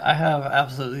much. Yeah, I have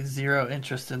absolutely zero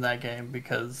interest in that game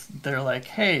because they're like,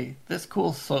 hey, this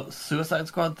cool Suicide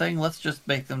Squad thing, let's just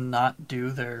make them not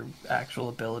do their actual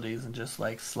abilities and just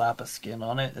like slap a skin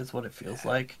on it is what it feels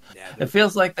like. Yeah, it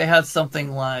feels like they had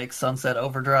something like Sunset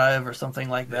Overdrive or something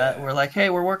like that. We're like, hey,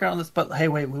 we're working on this, but hey,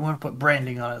 wait, we want to put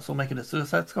branding on it, so we'll make it a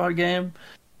Suicide Squad game.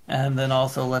 And then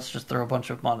also let's just throw a bunch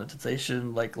of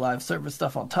monetization, like live service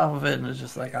stuff on top of it. And it's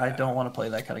just like, I don't want to play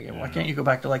that kind of game. Why can't you go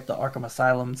back to like the Arkham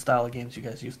Asylum style of games you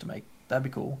guys used to make? That'd be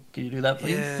cool. Can you do that,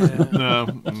 please? Yeah. No,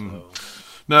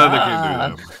 they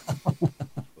can't do that.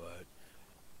 But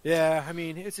yeah, I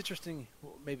mean, it's interesting.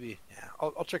 Well, maybe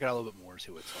I'll check it out a little bit more,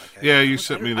 see what it's like. You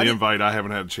sent me the invite. I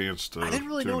haven't had a chance to. I didn't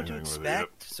really know what to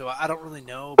expect, so I don't really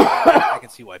know. But I can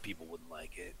see why people wouldn't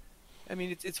like it. I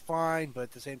mean, it's fine, but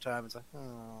at the same time, it's like,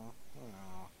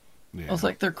 Yeah. It's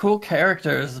like they're cool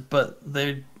characters, but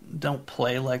they don't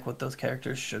play like what those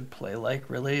characters should play like.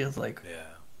 Really, it's like,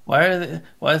 why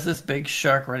is this big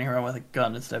shark running around with a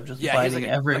gun instead of just biting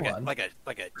everyone? Like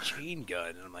a chain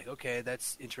gun, and I'm like, okay,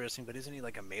 that's interesting, but isn't he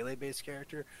like a melee based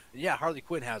character? And Harley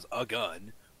Quinn has a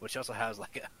gun, which also has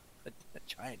like a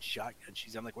giant shotgun.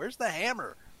 I'm like, where's the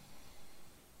hammer?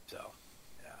 So.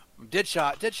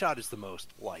 Deadshot is the most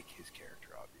like his character,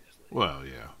 obviously. Well,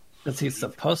 yeah. Because he's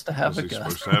supposed to have a gun.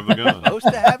 He's supposed to have the gun. Supposed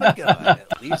to have a gun.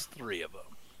 At least 3 of them.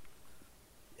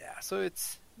 Yeah, so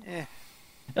it's...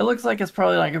 It looks like it's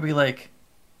probably not going to be like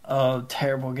a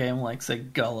terrible game like, say,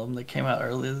 Gollum that came out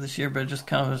earlier this year, but it just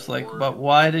kind of just like, but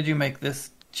why did you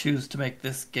choose to make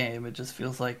this game? It just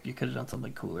feels like you could have done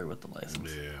something cooler with the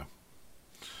license. Yeah.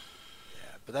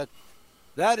 Yeah, but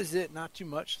that is it. Not too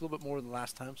much. A little bit more than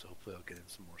last time, so hopefully I'll get in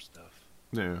some more stuff.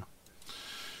 Yeah.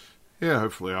 Yeah,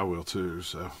 hopefully I will too.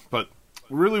 So, but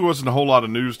really wasn't a whole lot of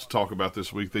news to talk about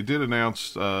this week. They did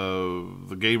announce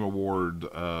the Game Award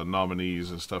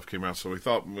nominees and stuff came out, so we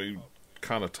thought we'd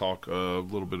kind of talk a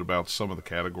little bit about some of the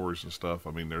categories and stuff.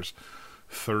 I mean, there's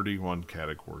 31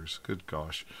 categories. Good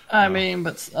gosh. I mean,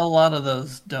 but a lot of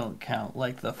those don't count.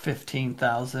 Like the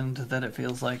 15,000 that it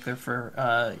feels like they're for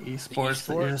esports.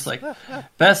 That you're just like,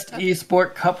 best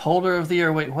esport cup holder of the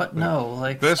year. Wait, what? No,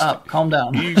 like, best stop, calm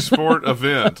down. Esport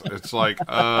event. It's like,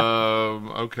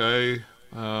 okay.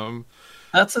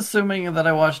 That's assuming that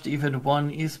I watched even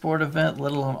one esport event,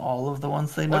 let alone all of the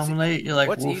ones they nominate. You're like,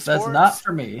 woof, that's not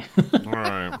for me. All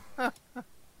right.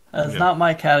 That's not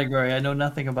my category. I know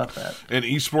nothing about that. And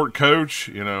esport coach,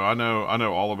 I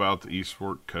know all about the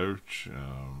esport coach.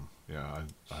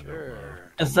 I don't know.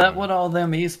 Is that what all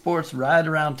them esports ride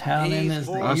around town in? Is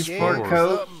the esport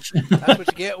coach? That's what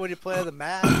you get when you play the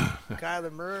map,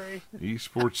 Kyler Murray.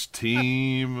 Esports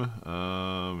team.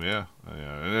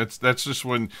 And that's just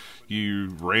when you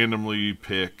randomly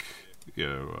pick,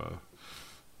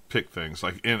 pick things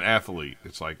like in athlete.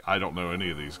 It's like I don't know any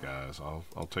of these guys. I'll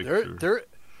take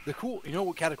the cool,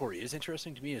 what category is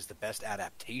interesting to me is the best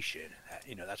adaptation.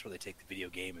 That's where they take the video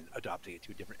game and adopting it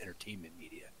to a different entertainment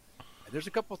media. And there's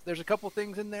a couple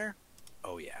things in there.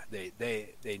 Oh yeah, they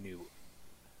knew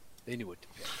what to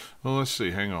pick. Well, let's see.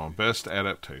 Hang on, best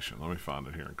adaptation. Let me find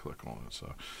it here and click on it.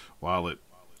 So while it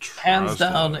hands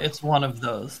down, it's one of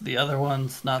those. The other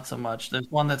ones, not so much. There's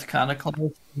one that's kind of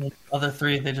close. The other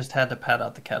 3, they just had to pad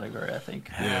out the category, I think.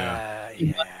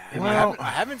 Yeah. Well, I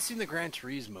haven't seen the Gran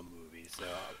Turismo movie. So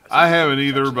I haven't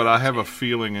either, but I have a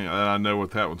feeling, and I know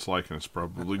what that one's like, and it's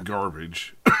probably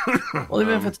garbage. Well,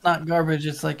 even if it's not garbage,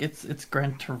 it's like it's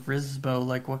Gran Turismo.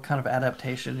 Like, what kind of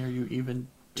adaptation are you even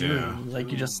doing? Yeah.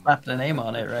 Like, you just slapped a name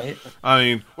on it, right? I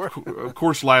mean, of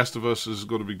course, Last of Us is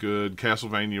going to be good.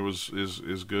 Castlevania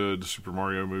is good. The Super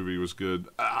Mario movie was good.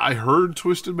 I heard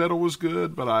Twisted Metal was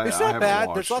good, but I It's haven't not bad.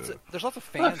 watched There's lots of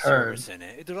fan service in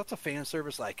it. There's lots of fan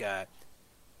service. Like, I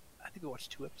think we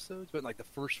watched 2 episodes, but in like the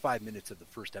first 5 minutes of the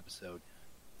first episode,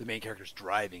 the main character's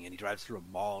driving and he drives through a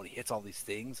mall and he hits all these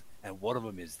things, and one of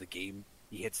them is the game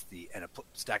he hits and a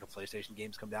stack of PlayStation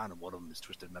games come down, and one of them is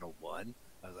Twisted Metal 1.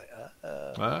 I was like,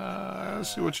 I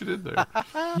see what you did there.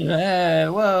 Yeah,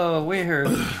 whoa, weird.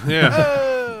 Yeah.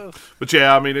 Oh! But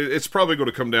yeah, I mean, it's probably going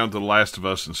to come down to The Last of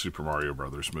Us and Super Mario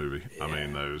Brothers movie. Yeah, I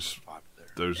mean, those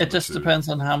It just depends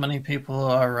on how many people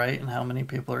are right and how many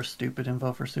people are stupid and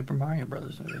vote for Super Mario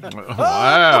Brothers movie.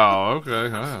 Wow. Okay.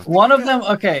 Wow. One of them,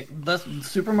 okay, the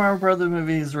Super Mario Brothers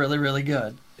movie is really, really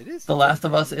good. It is. The Last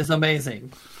of Us is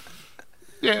amazing.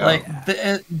 Yeah. Like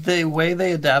the way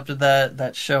they adapted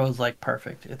that show is like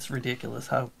perfect. It's ridiculous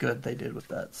how good they did with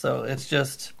that. So it's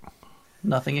just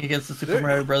nothing against the Super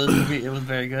Mario Brothers movie. It was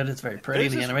very good. It's very pretty.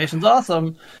 The animation's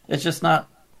awesome. It's just not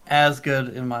as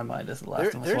good in my mind as The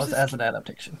Last of Us was as an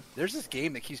adaptation. There's this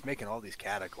game that keeps making all these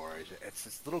categories. It's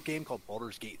this little game called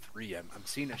Baldur's Gate 3. I'm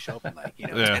seeing it show up in like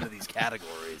 10 of these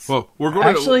categories. Well, we're going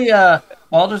actually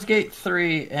Baldur's Gate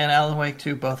 3 and Alan Wake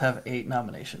 2 both have 8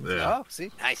 nominations. Yeah. Oh,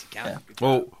 see, nice, you counted. Yeah.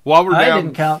 Well, while we're down, I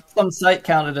didn't count. Some site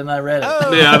counted and I read it.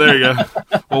 Oh. Yeah, there you go.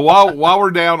 Well, while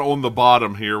we're down on the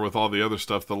bottom here with all the other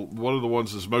stuff, one of the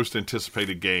ones is most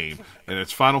anticipated game, and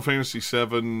it's Final Fantasy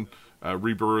VII.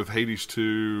 Rebirth, Hades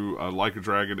 2, Like a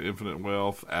Dragon, Infinite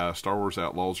Wealth, Star Wars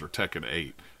Outlaws, or Tekken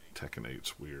 8. Tekken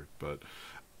 8's weird, but...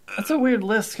 That's a weird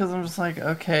list because I'm just like,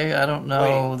 okay, I don't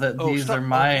know these are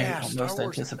my most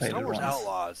anticipated Star Wars ones.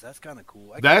 Outlaws, that's kind of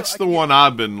cool. That's the one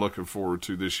I've been looking forward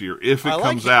to this year, if it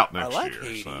comes out next year.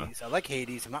 Hades. So. I like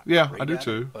Hades. I'm not I do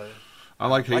too. But I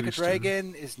like Hades Like a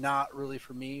Dragon is not really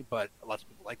for me, but lots of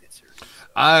people like that series.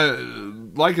 I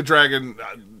Like a Dragon...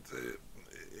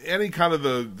 any kind of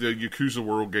the Yakuza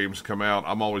World games come out,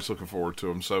 I'm always looking forward to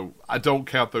them. So I don't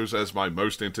count those as my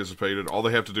most anticipated. All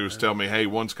they have to do is tell me, hey,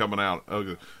 one's coming out.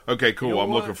 Okay, cool. I'm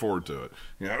looking forward to it.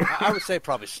 You know? I would say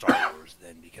probably Star Wars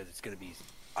then, because it's going to be.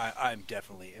 I'm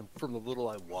definitely, and from the little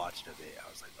I watched of it, I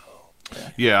was like, oh.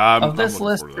 Yeah. Of this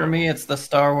list, for me, it's the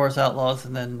Star Wars Outlaws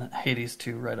and then Hades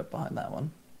 2 right up behind that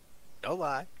one. Don't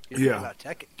lie. You're thinking about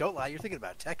Tekken. Don't lie. You're thinking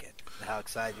about Tekken and how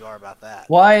excited you are about that.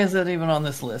 Why is it even on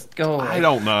this list? Go away. I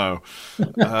don't know.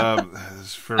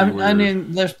 It's very weird. I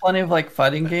mean, there's plenty of like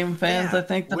fighting game fans, I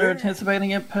think, that are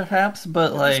anticipating it, perhaps.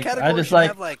 But like, I just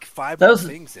have like 5 those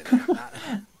things in it.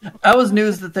 I was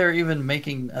news that they're even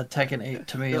making a Tekken 8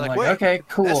 to me. I'm like, okay,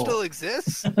 cool. That still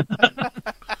exists.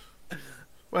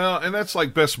 Well, and that's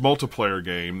like best multiplayer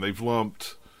game. They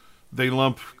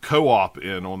lump co-op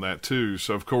in on that too.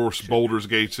 So of course, Baldur's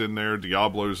Gate's in there,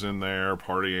 Diablo's in there,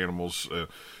 Party Animals,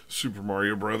 Super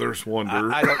Mario Brothers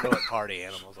Wonder. I don't know what Party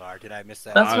Animals are. Did I miss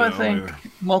that? That's why I think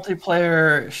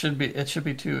multiplayer should be. It should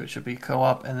be 2. It should be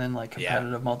co-op and then like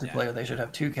competitive multiplayer. Yeah. They should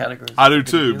have 2 categories. I do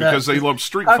too, because they lump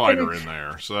Street Fighter in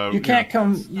there. So you can't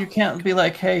You can't be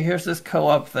like, hey, here's this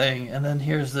co-op thing, and then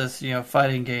here's this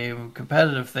fighting game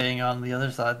competitive thing on the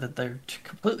other side. That they're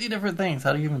completely different things.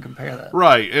 How do you even compare that?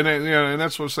 Right, and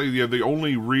that's what I say. Yeah, the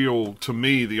only real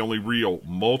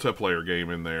multiplayer game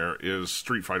in there is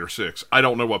Street Fighter 6. I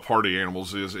don't know what Party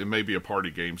Animals is. It may be a party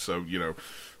game, so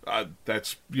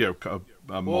that's a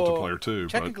multiplayer too.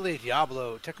 Technically,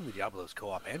 Diablo's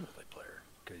co-op and multiplayer,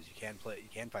 because you can fight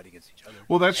against each other.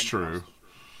 Well, that's true.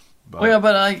 But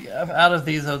out of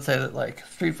these, I would say that like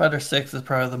Street Fighter 6 is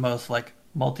probably the most like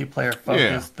multiplayer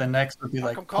focused. The next would be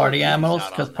like Party Animals,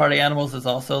 because Party Animals is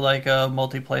also like a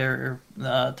multiplayer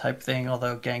type thing,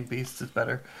 although Gang Beasts is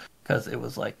better because it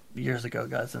was like years ago,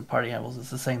 guys, and Party Animals is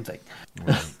the same thing.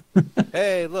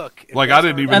 Hey, look. Like I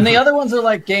didn't even. And the other ones are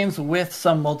like games with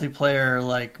some multiplayer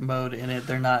like mode in it.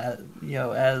 They're not,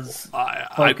 as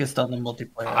focused on the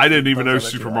multiplayer. I didn't even know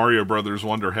Super Mario Brothers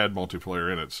Wonder had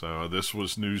multiplayer in it, so this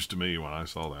was news to me when I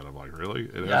saw that. I'm like, really?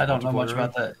 I don't know much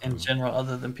about that in general,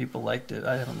 other than people liked it.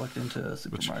 I haven't looked into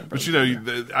Super Mario Brothers.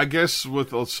 But I guess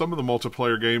with some of the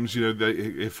multiplayer games,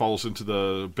 it falls into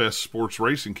the best sports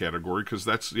racing category, because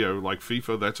that's like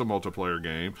FIFA. That's a multiplayer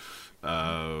game.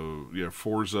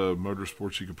 Forza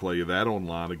Motorsports, you can play that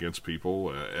online against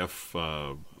people.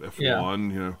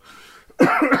 F1,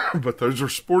 but those are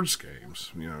sports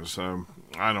games, So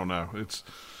I don't know. It's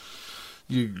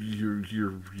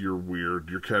you're weird.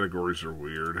 Your categories are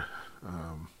weird.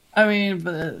 I mean,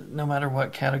 but no matter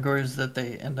what categories that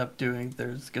they end up doing,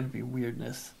 there's going to be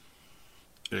weirdness.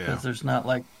 Yeah. Because there's not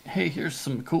like, hey, here's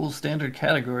some cool standard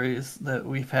categories that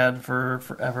we've had for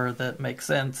forever that make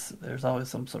sense. There's always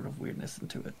some sort of weirdness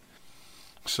into it.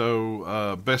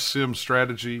 So, Best Sim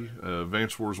Strategy,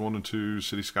 Advance Wars 1 and 2,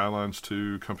 City Skylines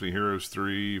 2, Company Heroes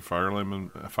 3, Fire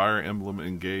Emblem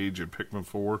Engage, and Pikmin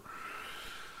 4.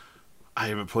 I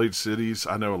haven't played Cities.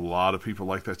 I know a lot of people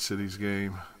like that Cities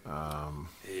game.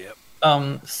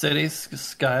 Yep. Cities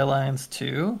Skylines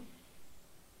 2?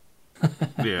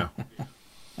 Yeah.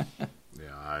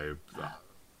 Yeah,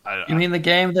 You mean the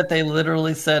game that they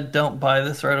literally said, don't buy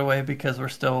this right away because we're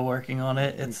still working on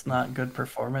it? It's not good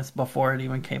performance before it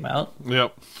even came out?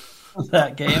 Yep.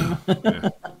 That game? Yeah.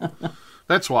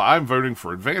 That's why I'm voting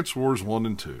for Advance Wars 1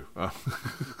 and 2.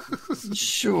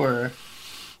 Sure.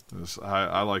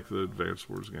 I like the Advance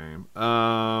Wars game.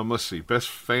 Let's see. Best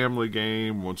Family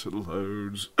Game once it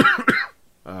loads.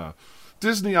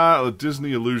 Disney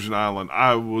Illusion Island.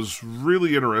 I was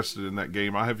really interested in that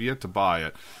game. I have yet to buy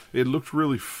it. It looked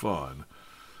really fun.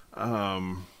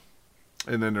 And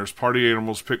then there's Party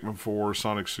Animals, Pikmin 4,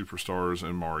 Sonic Superstars,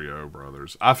 and Mario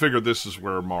Brothers. I figure this is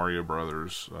where Mario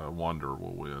Brothers Wonder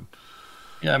will win.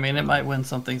 Yeah, I mean, it might win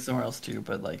something somewhere else too,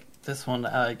 but like this one,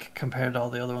 compared to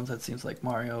all the other ones, it seems like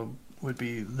Mario would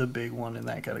be the big one in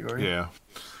that category. Yeah.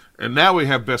 And now we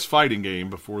have Best Fighting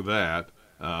Game before that.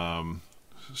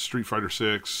 Street Fighter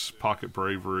 6, Pocket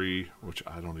Bravery, which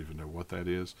I don't even know what that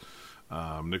is.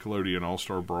 Nickelodeon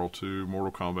All-Star Brawl 2,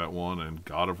 Mortal Kombat 1, and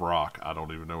God of Rock. I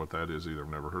don't even know what that is either.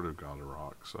 I've never heard of God of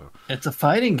Rock. So it's a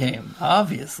fighting game,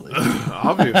 obviously.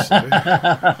 Obviously.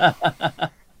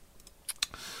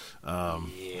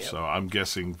 Yep. So I'm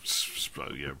guessing,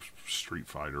 Street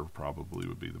Fighter probably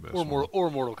would be the best Or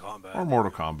one. Mortal Kombat. Or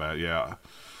Mortal Kombat, yeah.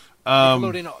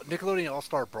 Nickelodeon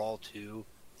All-Star Brawl 2,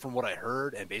 from what I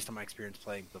heard, and based on my experience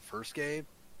playing the first game,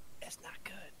 it's not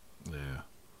good. Yeah.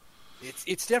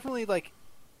 It's definitely like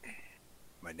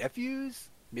my nephews.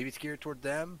 Maybe it's geared toward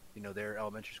them. You know, they're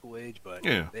elementary school age, but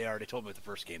Yeah. they already told me with the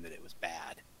first game that it was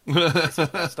bad.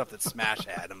 That stuff that Smash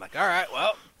had. I'm like, all right,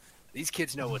 well, these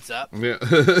kids know what's up. Yeah.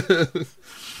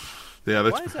 Yeah,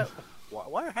 that's... Why is that?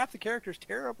 Why are half the characters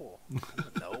terrible?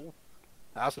 No.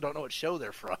 I also don't know what show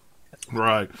they're from.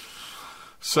 Right.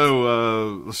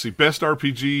 So, let's see. Best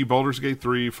RPG, Baldur's Gate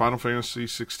 3, Final Fantasy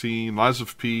 16, Lies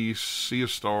of P, Sea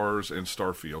of Stars, and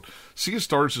Starfield. Sea of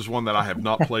Stars is one that I have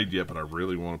not played yet, but I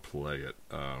really want to play it.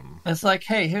 It's like,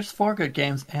 hey, here's 4 good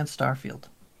games and Starfield.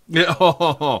 Yeah,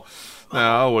 no,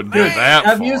 I wouldn't go that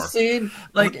Have far. you seen,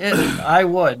 like, I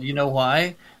would. You know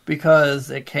why?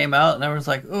 Because it came out and everyone's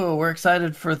like, oh, we're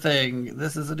excited for Thing.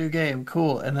 This is a new game.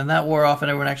 Cool. And then that wore off and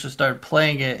everyone actually started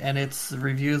playing it, and its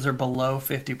reviews are below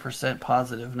 50%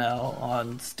 positive now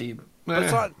on Steam. But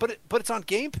it's on, but it's on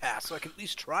Game Pass, so I can at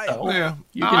least try it. Oh, Yeah.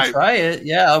 you can try it,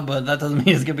 yeah, but that doesn't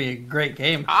mean it's gonna be a great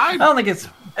game. I don't think it's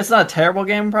not a terrible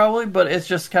game, probably, but it's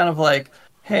just kind of like,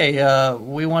 hey,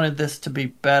 we wanted this to be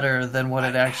better than what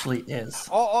it actually is.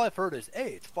 All I've heard is,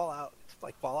 hey, it's Fallout. It's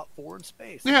like Fallout 4 in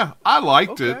space. Yeah, I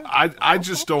liked it. Okay. I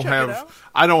just don't check it have out.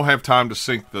 I don't have time to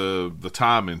sink the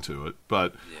time into it.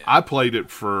 But I played it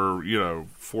for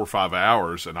 4 or 5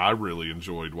 hours, and I really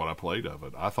enjoyed what I played of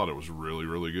it. I thought it was really,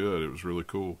 really good. It was really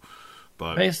cool.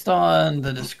 But Based on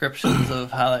the descriptions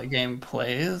of how that game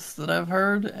plays that I've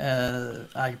heard,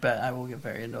 I bet I will get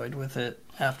very annoyed with it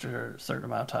after a certain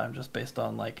amount of time, just based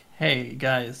on like, hey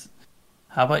guys,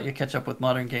 how about you catch up with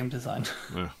modern game design?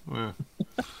 yeah.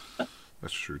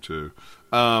 That's true too.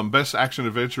 Best action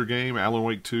adventure game: Alan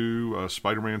Wake 2,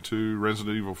 Spider-Man 2,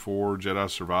 Resident Evil 4,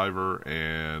 Jedi Survivor,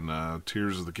 and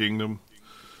Tears of the Kingdom.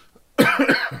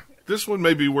 This one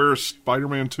may be where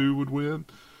Spider-Man 2 would win.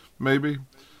 Maybe.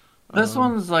 This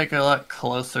one's like a lot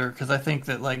closer because I think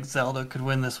that like Zelda could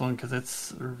win this one because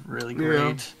it's really great.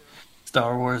 Yeah.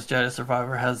 Star Wars Jedi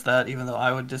Survivor has that, even though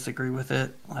I would disagree with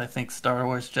it. I think Star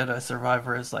Wars Jedi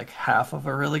Survivor is like half of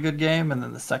a really good game, and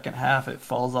then the second half it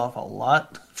falls off a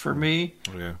lot for me.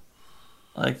 Yeah.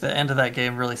 Like the end of that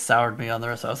game really soured me on the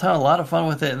rest. I was having a lot of fun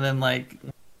with it, and then like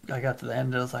I got to the end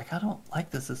and I was like, I don't like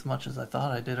this as much as I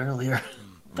thought I did earlier.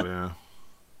 Yeah.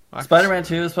 Spider-Man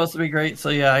 2 is supposed to be great, so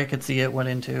yeah, I could see it went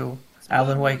into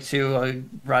Alan Wake 2,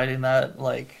 riding that,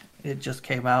 like, it just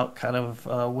came out kind of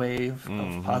a wave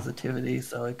of positivity,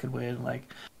 so it could win. Like,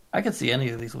 I could see any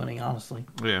of these winning, honestly.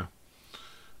 Yeah.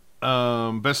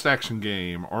 Best action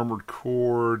game: Armored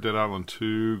Core, Dead Island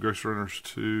 2, Ghost Runners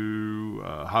 2,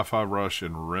 Hi-Fi Rush,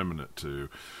 and Remnant 2.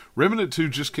 Remnant 2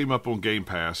 just came up on Game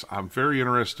Pass. I'm very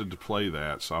interested to play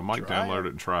that, so I might download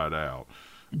it and try it out.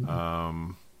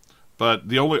 But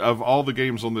the only of all the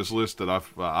games on this list that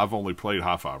I've only played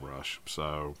Hi-Fi Rush,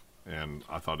 so and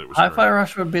I thought it was Hi-Fi great.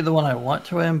 Rush would be the one I want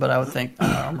to win, but I would think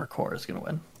Armored Core is going to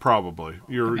win. Probably.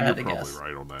 You're probably guess.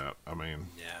 right on that. I mean,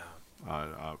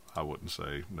 Yeah. I wouldn't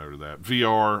say no to that.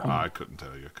 VR, I couldn't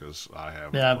tell you because I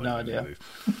haven't. Yeah, I have played no any idea. of these.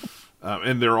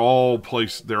 And they're all on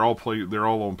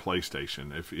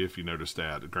PlayStation. If you notice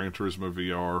that, Gran Turismo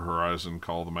VR, Horizon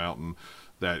Call of the Mountain,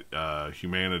 that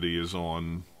Humanity is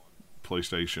on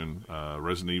PlayStation.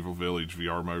 Resident Evil Village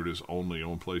VR mode is only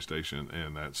on PlayStation,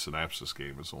 and that Synapsis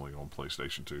game is only on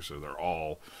PlayStation 2. So they're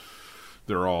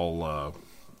all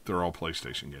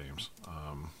PlayStation games.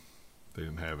 They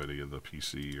didn't have any of the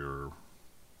PC or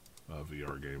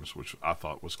VR games, which I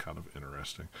thought was kind of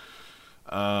interesting.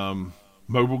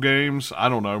 Mobile games, I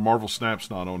don't know. Marvel Snap's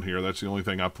not on here. That's the only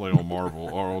thing I play on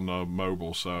Marvel or on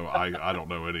mobile, so I don't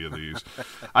know any of these.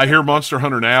 I hear Monster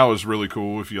Hunter Now is really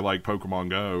cool if you like Pokemon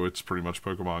Go. It's pretty much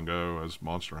Pokemon Go as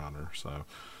Monster Hunter. So,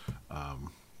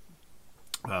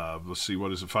 let's see,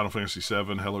 what is it? Final Fantasy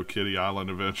VII, Hello Kitty Island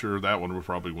Adventure. That one would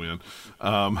probably win.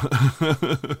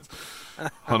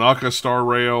 Hanaka Star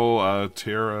Rail,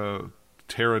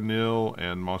 Terra Nil,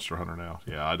 and Monster Hunter Now.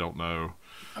 Yeah, I don't know.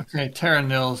 Okay, Terra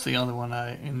Nil is the only one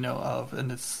I know of,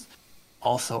 and it's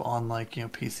also on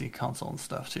PC, console, and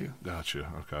stuff too.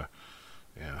 Gotcha. Okay.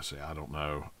 Yeah. See, I don't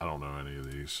know any of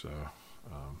these, so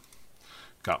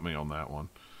got me on that one.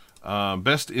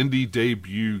 Best indie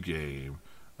debut game: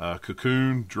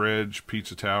 Cocoon, Dredge,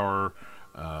 Pizza Tower,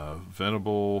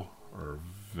 Venable or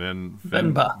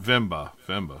Vemba.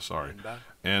 Sorry,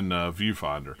 and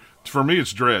Viewfinder. For me,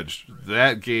 it's Dredge.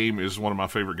 That game is one of my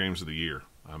favorite games of the year.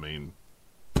 I mean,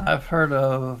 I've heard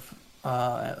of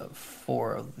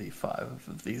 4 of the 5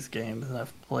 of these games, and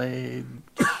I've played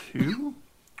 2.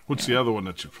 What's the other one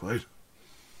that you played?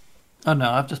 Oh no,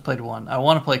 I've just played 1. I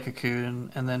want to play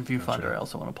Cocoon, and then Viewfinder. Gotcha. I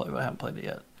also want to play, but I haven't played it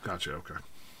yet. Gotcha. Okay.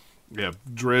 Yeah,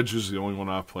 Dredge is the only one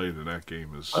I've played, and that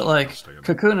game is. But outstanding.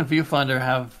 Cocoon and Viewfinder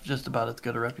have just about as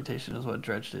good a reputation as what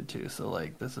Dredge did too. So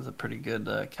this is a pretty good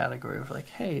category of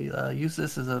hey, use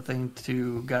this as a thing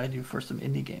to guide you for some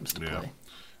indie games to play.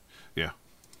 Yeah.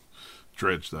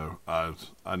 Dredge though, I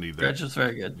need that. Dredge is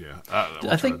very good. Yeah,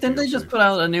 I think didn't they just put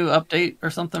out a new update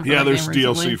or something? For that there's game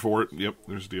recently? DLC for it. Yep,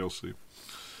 there's DLC.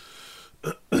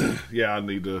 Yeah, I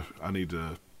need to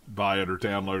buy it or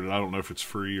download it. I don't know if it's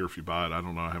free or if you buy it. I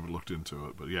don't know. I haven't looked into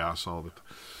it, but yeah, I saw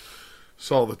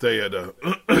that they had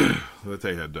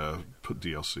put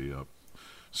DLC up.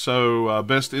 So,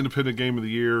 best independent game of the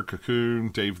year: Cocoon,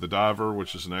 Dave the Diver,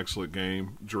 which is an excellent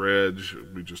game, Dredge,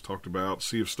 we just talked about,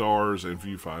 Sea of Stars, and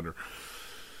Viewfinder.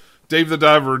 Dave the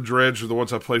Diver and Dredge are the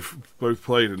ones I both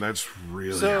played, and that's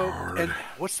really hard. And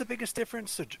what's the biggest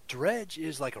difference? So Dredge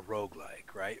is like a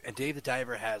roguelike, right? And Dave the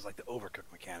Diver has the overcooked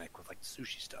mechanic with the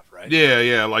sushi stuff, right?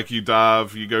 Yeah, like you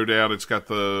dive, you go down, it's got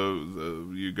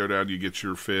you go down, you get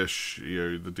your fish,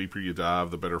 the deeper you dive,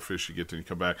 the better fish you get, then you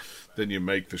come back, then you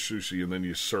make the sushi, and then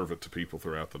you serve it to people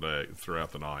throughout the night.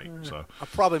 So I'm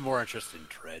probably more interested in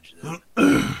Dredge than...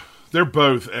 They're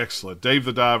both excellent. Dave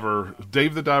the Diver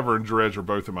and Dredge are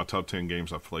both in my top 10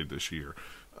 games I've played this year.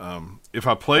 If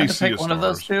I play Sea of Stars, one of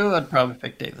those two, I'd probably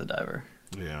pick Dave the Diver.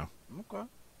 Yeah. Okay. All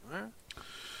right.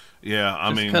 Yeah,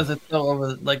 I mean, because it's so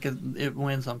over, it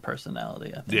wins on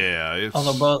personality. I think. Yeah, it's...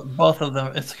 although both of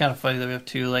them, it's kind of funny that we have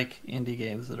 2 indie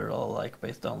games that are all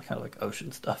based on kind of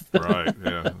ocean stuff. Right.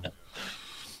 Yeah.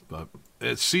 But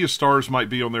Sea of Stars might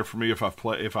be on there for me if I'd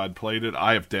played it.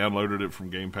 I have downloaded it from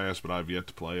Game Pass, but I've yet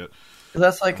to play it.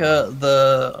 That's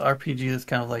the RPG that's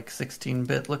kind of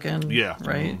 16-bit looking. Yeah.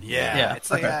 Right. Yeah.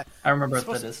 It's I remember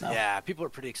what that is now. Yeah, people are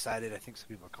pretty excited. I think some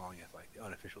people are calling it the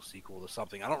unofficial sequel to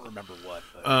something. I don't remember what.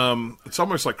 But... it's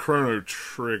almost like Chrono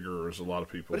Trigger, as a lot of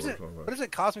people. But is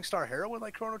it Cosmic Star Heroine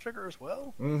like Chrono Trigger as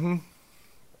well? Mm-hmm.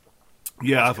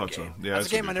 Yeah, I thought so. Yeah, that's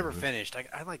a game I never finished.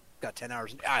 I got 10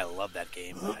 hours. I love that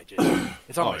game.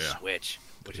 It's on my Switch,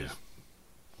 which is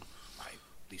my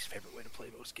least favorite way to play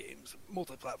most games.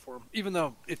 Multi-platform, even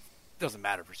though it doesn't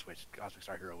matter for Switch. Cosmic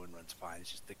Star Heroine runs fine. It's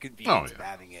just the convenience of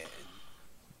having it.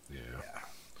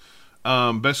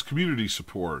 Best community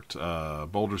support: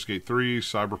 Baldur's Gate 3,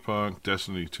 Cyberpunk,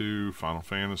 Destiny 2, Final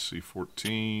Fantasy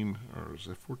 14, or is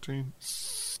that 14?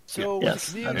 So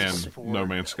and No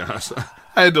Man's Sky.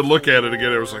 I had to look at it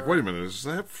again. I was like, wait a minute, is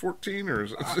that 14 or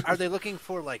is it... Are they looking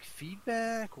for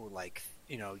feedback or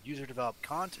user developed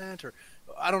content, or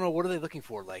I don't know, what are they looking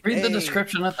for? Read the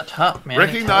description at the top, man.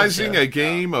 Recognizing a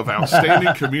game of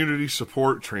outstanding community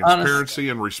support, transparency,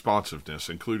 and responsiveness,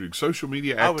 including social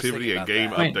media activity and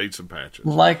game updates and patches.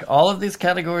 Like all of these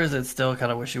categories, it's still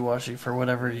kind of wishy-washy for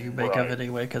whatever you make of it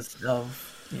anyway, because of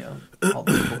all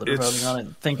the people that are voting on it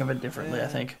think of it differently. I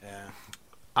think. Yeah.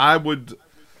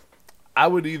 I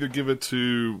would either give it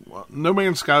to No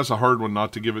Man's Sky is a hard one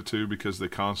not to give it to because they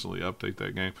constantly update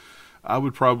that game. I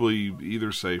would probably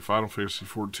either say Final Fantasy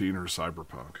 14 or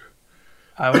Cyberpunk.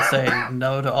 I would say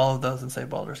no to all of those and say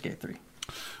Baldur's Gate 3.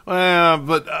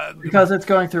 Because it's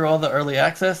going through all the early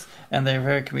access, and they're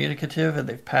very communicative, and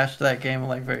they've patched that game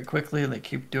like very quickly, and they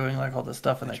keep doing like all this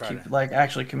stuff, and they keep like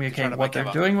actually communicating what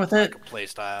they're doing with it. Like a play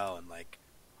style and like.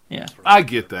 Yeah, I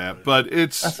get that, but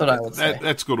that's what I would say.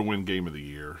 That's going to win Game of the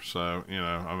Year. So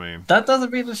I mean, that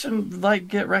doesn't mean it shouldn't like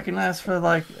get recognized for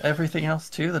like everything else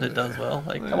too that it does well.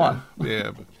 Like, come on.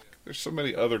 Yeah, but there's so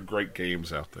many other great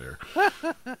games out there. That's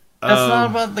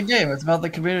not about the game; it's about the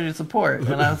community support,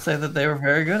 and I would say that they were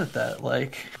very good at that.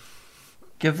 Like,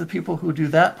 give the people who do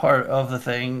that part of the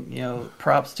thing,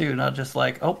 props too, not just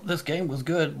like, oh, this game was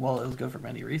good. Well, it was good for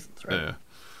many reasons, right? Yeah.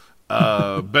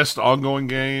 Best ongoing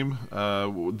game.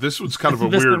 This one's kind of a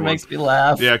this weird one. one. Makes me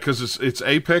laugh. Yeah, because it's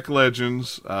Apex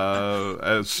Legends,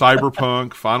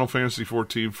 Cyberpunk, Final Fantasy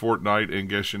 14, Fortnite,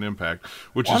 and Genshin Impact.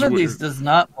 Which one is of these does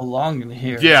not belong in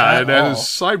here. Yeah, and that is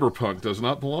Cyberpunk does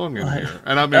not belong in here.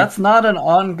 And I mean, that's not an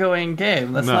ongoing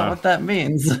game. That's not what that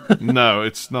means. No,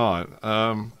 it's not.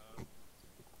 And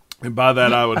by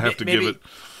that, I would have to give it.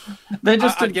 They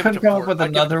just couldn't come up with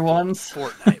another one.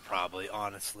 Fortnite, probably.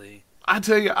 Honestly. I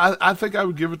tell you, I think I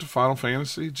would give it to Final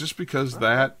Fantasy just because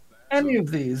that. Any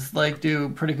of these do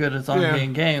pretty good as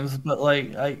ongoing games, but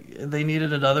they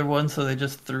needed another one, so they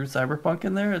just threw Cyberpunk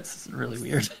in there. It's really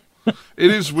weird. It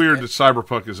is weird that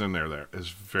Cyberpunk is in there. It's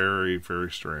very,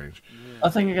 very strange.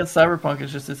 Nothing against Cyberpunk.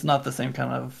 It's just it's not the same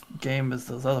kind of game as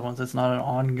those other ones. It's not an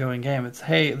ongoing game. It's,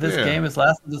 hey, this game has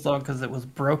lasted this long because it was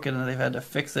broken and they've had to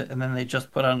fix it, and then they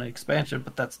just put on an expansion,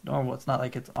 but that's normal. It's not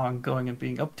like it's ongoing and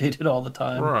being updated all the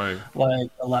time, right? Like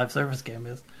a live service game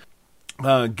is.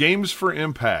 Games for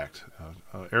Impact.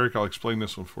 Eric, I'll explain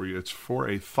this one for you. It's for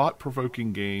a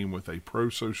thought-provoking game with a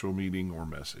pro-social meaning or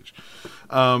message.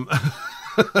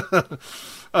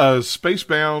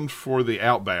 Spacebound for the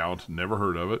Outbound. Never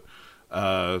heard of it.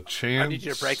 Chance. I need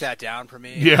you to break that down for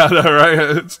me. Yeah, no, right.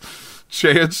 It's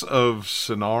Chance of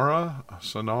Sonar.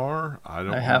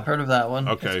 I have heard of that one.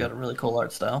 Okay, it's got a really cool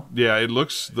art style. Yeah, it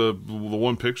looks the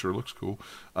one picture looks cool.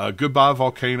 Goodbye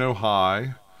Volcano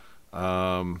High.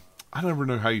 I never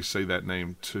know how you say that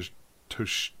name.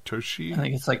 Toshi? I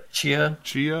think it's like Chia.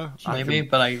 Maybe,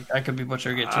 but I could be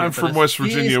butchering it too. I'm from West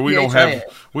Virginia. We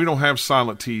don't have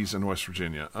silent T's in West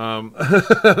Virginia.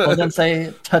 Well, then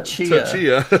say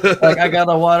Tachia. Like I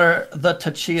gotta water the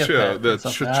Tachia pet.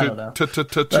 I don't know.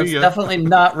 That's definitely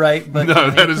not right. But no,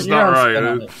 that is not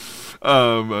right.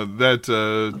 That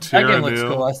game looks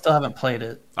cool. I still haven't played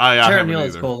it. Terra Nil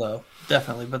is cool though.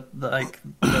 Definitely, but the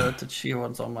Tachia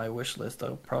one's on my wish list.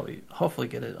 I'll hopefully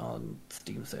get it on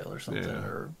Steam sale or something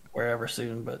or wherever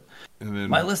soon. But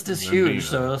my list is huge,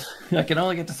 so I can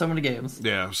only get to so many games.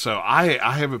 Yeah, so I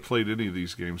haven't played any of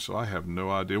these games, so I have no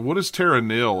idea. What is Terra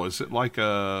Nil? Is it like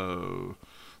a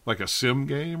sim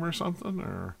game or something?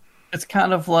 Or it's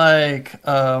kind of like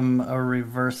a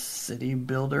reverse city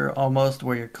builder almost,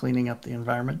 where you're cleaning up the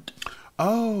environment.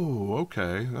 Oh,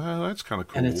 okay. That's kind of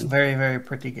cool. And it's a very, very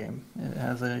pretty game. It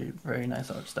has a very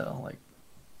nice art style.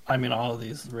 All of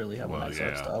these really have a nice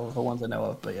art style, the ones I know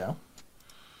of, but yeah.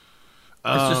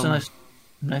 It's just a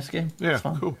nice game. Yeah, it's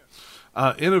fun. Cool.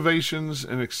 Innovations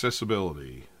and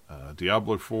accessibility.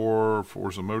 Diablo 4,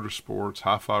 Forza Motorsports,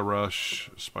 Hi-Fi Rush,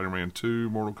 Spider-Man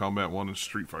 2, Mortal Kombat 1, and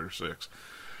Street Fighter 6.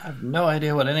 I have no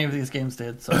idea what any of these games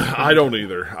did. So I don't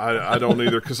either. I don't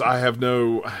either because I have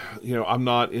no, I'm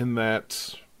not in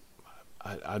that.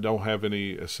 I don't have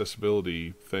any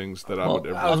accessibility things that I would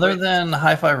ever. Other than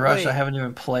Hi-Fi Rush, I haven't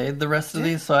even played the rest of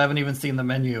these, so I haven't even seen the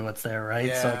menu. What's there, right?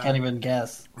 Yeah. So I can't even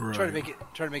guess. Right. Try to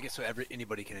make it so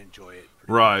anybody can enjoy it.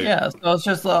 Right. Yeah. So it's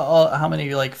just how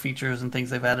many features and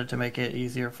things they've added to make it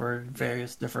easier for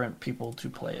various different people to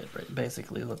play it. Right?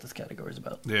 Basically, what this category is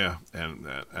about. Yeah, and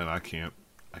I can't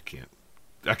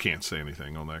say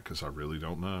anything on that because I really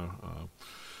don't know.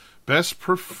 Best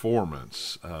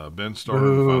performance. Ben started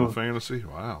with Final Fantasy.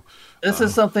 Wow. This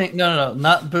is something. No,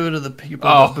 not boo to the people.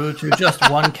 But boo to just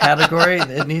one category.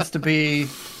 It needs to be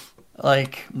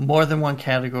more than one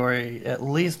category. At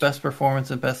least best performance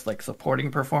and best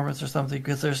supporting performance or something.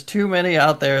 Because there's too many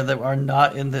out there that are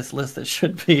not in this list that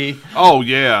should be. Oh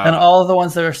yeah. And all of the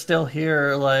ones that are still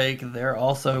here, they're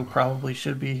also probably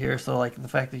should be here. So the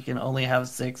fact that you can only have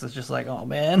 6 is just oh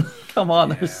man, come on.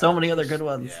 There's so many other good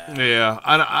ones. Yeah.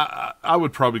 I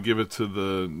would probably give it to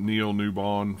the Neil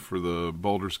Newbon for the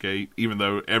Baldur's Gate, even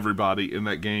though everybody in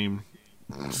that game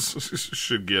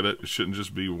should get it. It shouldn't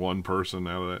just be one person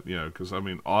out of that, because,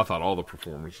 I thought all the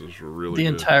performances were really The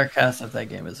good. entire cast of that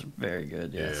game is very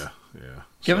good, yes. Yeah.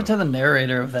 Give it to the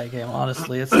narrator of that game,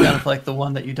 honestly. It's kind of like the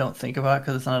one that you don't think about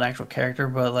because it's not an actual character,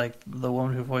 but like the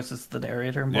woman who voices the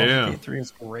narrator in Baldur's Gate 3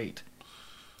 is great.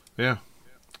 Yeah.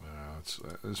 It's,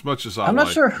 as much as I'm not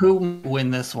sure who will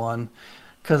win this one.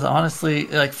 Because honestly,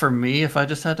 like for me, if I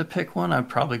just had to pick one, I'd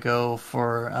probably go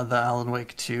for the Alan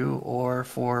Wake 2 or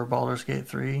for Baldur's Gate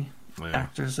 3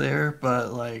 actors there.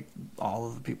 But like all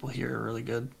of the people here are really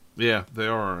good. Yeah, they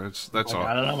are. I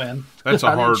don't know, man. That's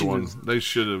a hard one. They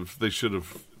should have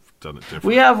done it different.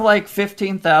 We have like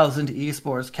 15,000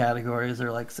 esports categories,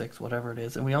 or like 6, whatever it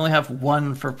is, and we only have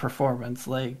one for performance.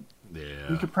 Like,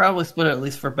 we could probably split it at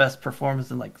least for best performance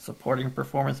and like supporting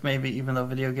performance, maybe, even though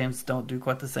video games don't do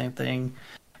quite the same thing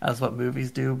as what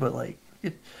movies do. But like,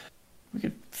 we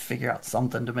could figure out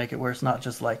something to make it where it's not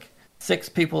just like 6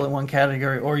 people in one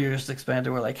category, or you just expand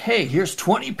it. We're like, hey, here's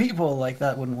 20 people. Like,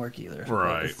 that wouldn't work either.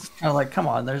 Right. It's kind of like, come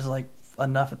on, there's like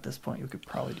enough at this point. You could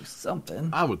probably do something.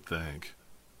 I would think.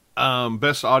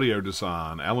 Best audio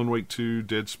design: Alan Wake 2,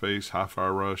 Dead Space, Hi-Fi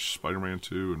Rush, Spider-Man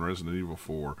 2, and Resident Evil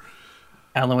 4.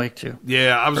 Alan Wake 2.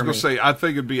 Yeah, I was going to say, I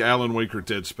think it'd be Alan Wake or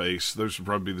Dead Space. Those would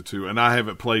probably be the two. And I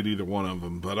haven't played either one of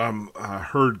them, but I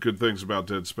heard good things about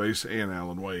Dead Space and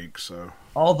Alan Wake, so.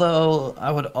 Although,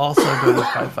 I would also go with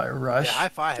Hi-Fi Rush. Yeah,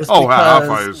 Hi-Fi.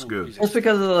 Hi-Fi is good. Just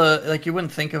because of the, like, you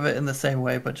wouldn't think of it in the same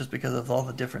way, but just because of all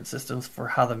the different systems for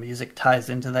how the music ties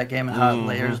into that game and how it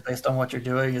layers based on what you're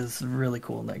doing is really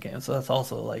cool in that game. So that's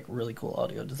also, like, really cool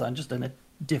audio design, just in a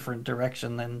different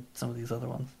direction than some of these other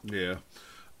ones. Yeah.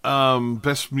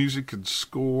 Best music and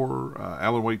score: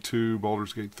 Alan Wake 2,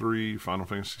 Baldur's Gate 3, Final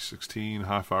Fantasy 16,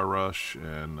 Hi-Fi Rush,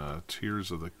 and Tears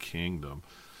of the Kingdom.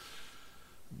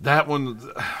 That one,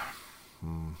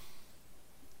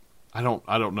 I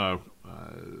don't know.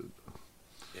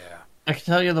 I can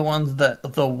tell you the one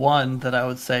that I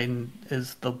would say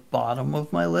is the bottom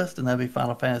of my list, and that'd be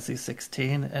Final Fantasy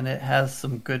 16, and it has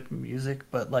some good music,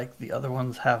 but like the other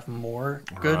ones have more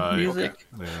good music.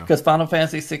 Because Final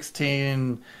Fantasy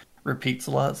 16 repeats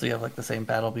a lot, so you have like the same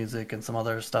battle music and some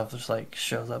other stuff just like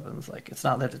shows up, and it's like, it's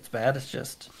not that it's bad, it's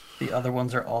just the other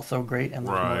ones are also great and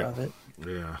there's more of it.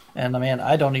 Yeah. And man,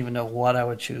 I don't even know what I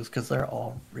would choose because they're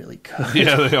all really good.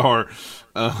 Yeah, they are.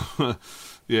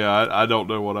 Yeah, I don't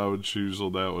know what I would choose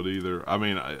on that one either. I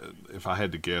mean, if I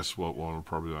had to guess what one would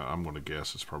probably, I'm going to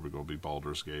guess it's probably going to be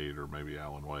Baldur's Gate or maybe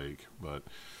Alan Wake. But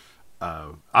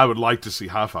I would like to see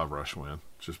Hi-Fi Rush win,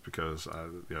 just because,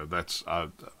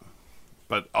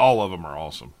 but all of them are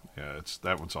awesome. Yeah,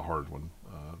 that one's a hard one.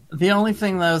 The only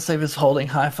thing that I would say is holding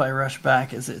Hi-Fi Rush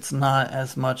back is it's not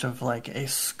as much of like a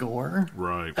score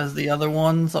as the other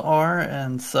ones are,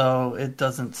 and so it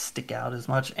doesn't stick out as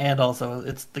much. And also,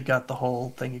 it's got the whole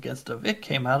thing against it. It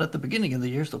came out at the beginning of the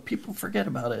year, so people forget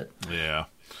about it. Yeah,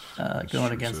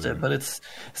 going against it, but it's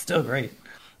still great.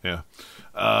 Yeah.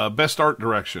 Best art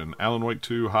direction: Alan Wake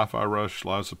 2, Hi-Fi Rush,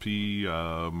 Lies of P,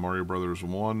 Mario Brothers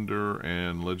Wonder,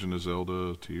 and Legend of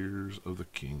Zelda: Tears of the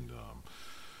Kingdom.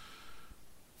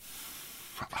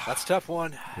 That's a tough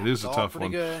one. It is a tough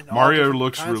one. Good. Mario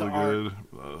looks really good.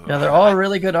 Yeah, they're all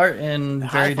really good art in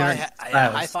very different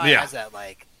styles. Hi-Fi has that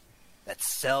that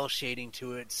cell shading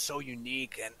to it, so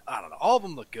unique, and I don't know. All of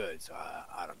them look good, so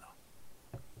I don't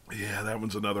know. Yeah, that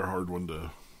one's another hard one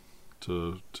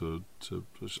to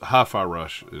Hi-Fi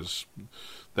Rush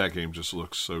that game just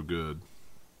looks so good.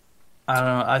 I don't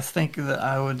know. I think that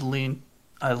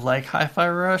I like Hi-Fi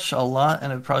Rush a lot,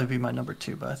 and it'd probably be my number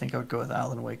 2, but I think I would go with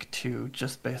Alan Wake 2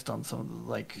 just based on some of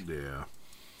the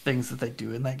things that they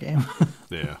do in that game.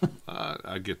 Yeah,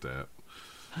 I get that.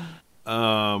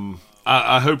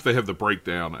 I hope they have the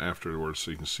breakdown afterwards so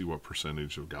you can see what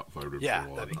percentage have got voted for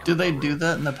what. Do they do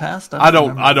that in the past? I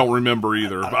don't remember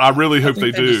either, but I really hope they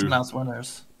do. Just announce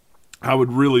winners. I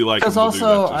would really like them to do that this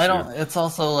year. It's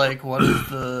also like, what is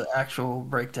the actual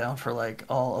breakdown for like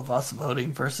all of us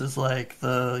voting versus like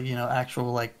the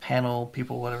actual like panel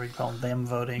people, whatever you call them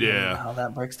voting, and how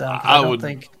that breaks down. I don't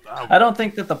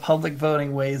think that the public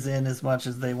voting weighs in as much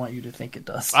as they want you to think it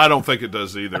does. I don't think it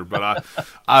does either, but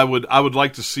I would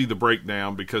like to see the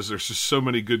breakdown because there's just so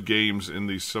many good games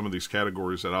in some of these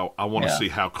categories that I want to see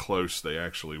how close they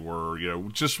actually were.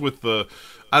 Just with the.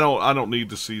 I don't need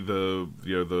to see the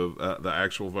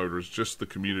actual voters, just the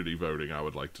community voting. I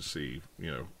would like to see,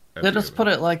 They just put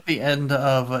it like the end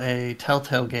of a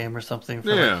Telltale game or something.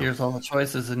 For like, here's all the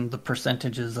choices and the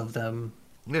percentages of them.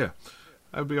 Yeah,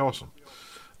 that'd be awesome.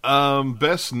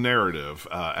 Best narrative: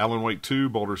 Alan Wake 2,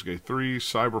 Baldur's Gate 3,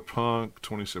 Cyberpunk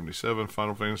 2077,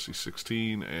 Final Fantasy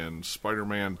 16, and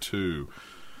Spider-Man 2.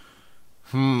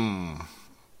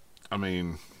 I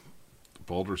mean,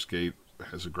 Baldur's Gate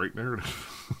has a great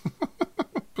narrative,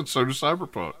 but so does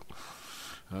Cyberpunk.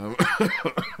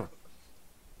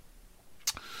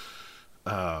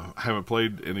 I haven't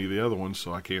played any of the other ones,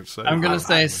 so I can't say. I'm going to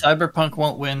say Cyberpunk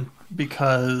won't win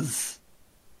because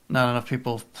not enough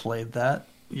people have played that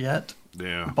yet.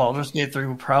 Yeah. Baldur's Gate 3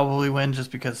 will probably win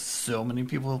just because so many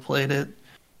people have played it.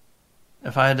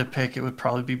 If I had to pick, it would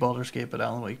probably be Baldur's Gate, but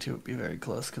Alan Wake 2 would be very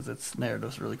close because its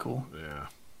narrative's really cool. Yeah.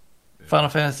 Final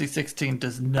Fantasy 16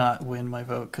 does not win my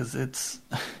vote because its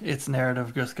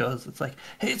narrative just goes, it's like,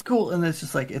 hey, it's cool, and it's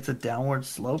just like, it's a downward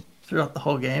slope throughout the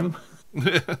whole game.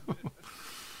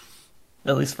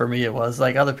 At least for me it was.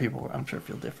 Like, other people, I'm sure,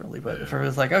 feel differently, but for me it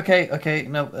was like, okay,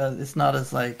 no, it's not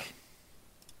as, like,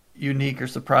 unique or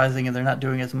surprising, and they're not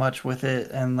doing as much with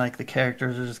it, and, like, the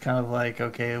characters are just kind of like,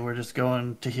 okay, we're just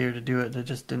going to here to do it, and it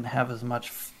just didn't have as much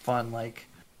fun, like,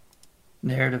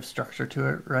 narrative structure to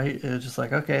it, right? It was just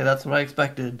like, okay, that's what I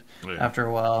expected after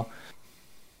a while.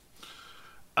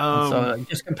 So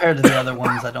just compared to the other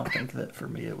ones, I don't think that for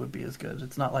me it would be as good.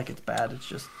 It's not like it's bad, it's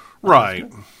just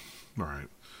right.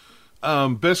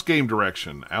 Best game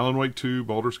direction: Alan Wake 2,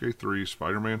 Baldur's Gate 3,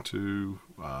 Spider-Man 2,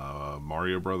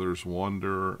 Mario Brothers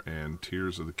Wonder, and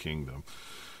Tears of the Kingdom.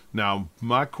 Now,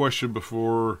 my question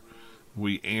before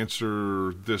we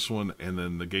answer this one and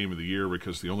then the game of the year,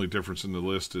 because the only difference in the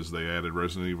list is they added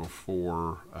Resident Evil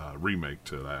 4 remake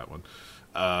to that one.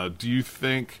 Do you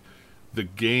think the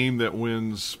game that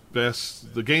wins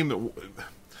best, do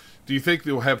you think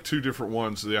they'll have two different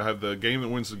ones? They'll have the game that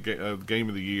wins the game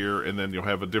of the year, and then you'll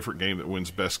have a different game that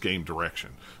wins best game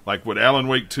direction. Like, would Alan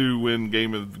Wake 2 win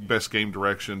best game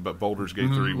direction, but Baldur's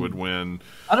Gate 3 would win?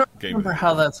 I don't remember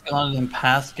how that's gone in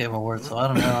past Game Awards, so I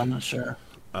don't know. I'm not sure.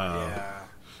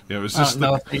 It was I just don't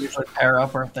know if they usually pair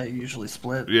up or if they usually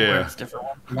split. Yeah. Or it's different.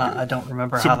 I don't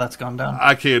remember how that's gone down.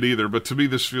 I can't either, but to me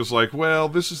this feels like, well,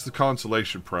 this is the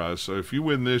consolation prize, so if you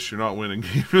win this, you're not winning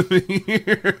Game of the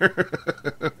Year.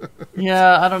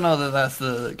 Yeah, I don't know that that's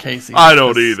the case either. I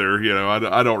don't either.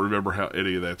 I don't remember how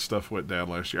any of that stuff went down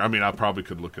last year. I mean, I probably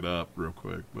could look it up real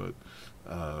quick, but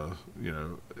I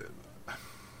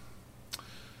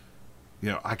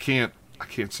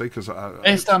can't say because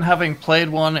based on having played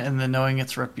one and then knowing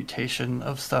its reputation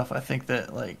of stuff, I think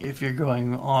that, like, if you're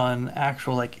going on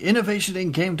actual, like, innovation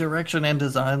in game direction and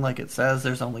design, like it says,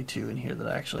 there's only two in here that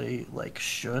actually, like,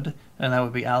 should, and that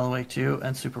would be Alan Wake 2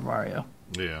 and Super Mario.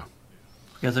 Yeah,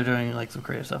 because they're doing, like, some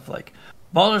creative stuff. Like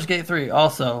Baldur's Gate 3,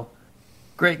 also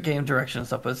great game direction and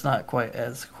stuff, but it's not quite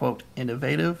as, quote,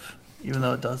 innovative, even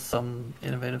though it does some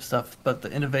innovative stuff. But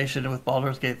the innovation with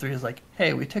Baldur's Gate 3 is like,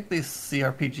 hey, we took these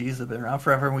CRPGs that have been around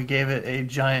forever and we gave it a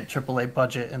giant AAA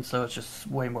budget, and so it's just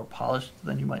way more polished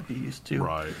than you might be used to.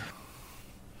 right.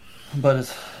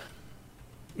 But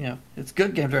it's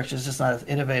good game direction. It's just not as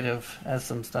innovative as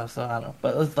some stuff, so I don't know.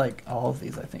 But it's like all of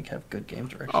these, I think, have good game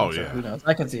direction. Oh, so yeah. Who knows?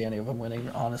 I can see any of them winning,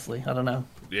 honestly. I don't know.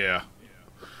 Yeah.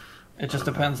 It just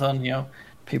depends on,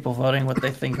 people voting what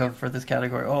they think of for this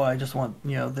category. Oh, I just want,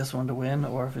 this one to win.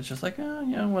 Or if it's just like,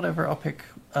 whatever, I'll pick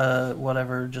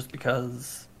whatever just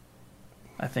because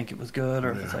I think it was good.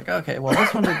 Or if it's like, okay, well,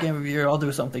 this one's a game of the year, I'll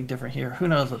do something different here. Who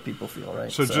knows what people feel,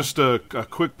 right? So just a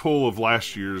quick pull of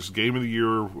last year's game of the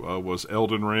year was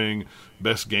Elden Ring.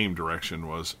 Best game direction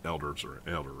was Elder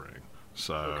Ring.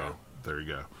 So Okay. there you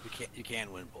go. You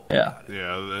can win both. Yeah.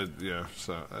 Yeah.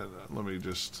 So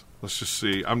let's just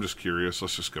see. I'm just curious.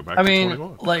 Let's just go back I to mean,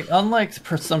 21. like, unlike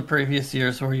some previous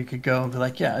years where you could go and be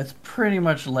like, yeah, it's pretty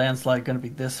much landslide going to be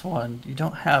this one. You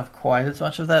don't have quite as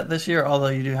much of that this year, although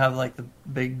you do have, like, the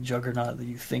big juggernaut that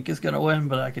you think is going to win,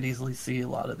 but I could easily see a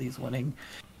lot of these winning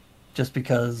just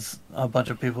because a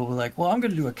bunch of people will be like, well, I'm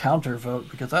going to do a counter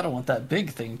vote because I don't want that big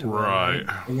thing to win. Right.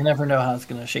 You never know how it's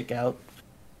going to shake out.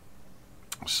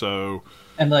 So,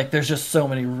 And, like, there's just so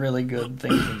many really good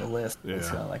things in the list. Yeah. It's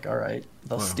kind of like, all right,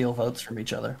 they'll steal votes from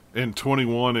each other. in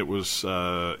 21, it was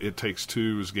It Takes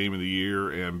Two as game of the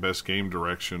year, and best game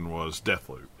direction was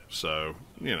Deathloop. So,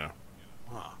 That's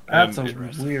And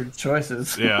some weird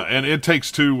choices. yeah, and It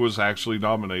Takes Two was actually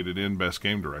nominated in best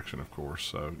game direction, of course.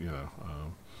 So,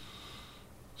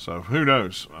 so who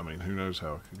knows? I mean, who knows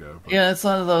how it could go? But, Yeah, it's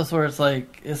one of those where it's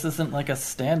like, this isn't like a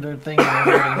standard thing where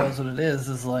everybody knows what it is.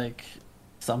 It's like,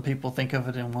 some people think of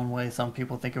it in one way, some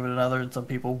people think of it another, and some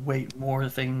people weight more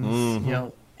things,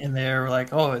 in there,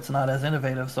 like, oh, it's not as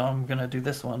innovative, so I'm going to do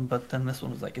this one. But then this one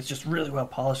was like, it's just really well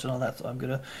polished and all that, so I'm going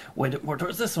to weight it more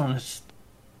towards this one. It's just,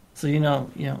 so you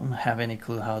don't have any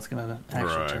clue how it's going to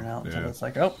actually turn out. Yeah. So it's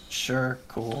like, oh, sure,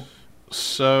 cool.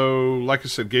 So, like I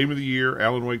said, game of the year: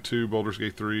 Alan Wake 2, Baldur's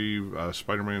Gate 3,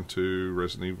 Spider-Man 2,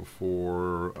 Resident Evil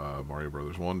 4, Mario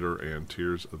Brothers Wonder, and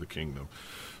Tears of the Kingdom.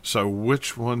 So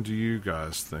which one do you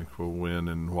guys think will win,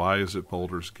 and why is it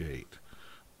Baldur's Gate?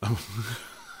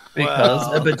 Because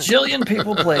a bajillion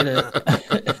people played it.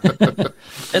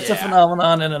 It's a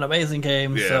phenomenon and an amazing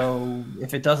game, so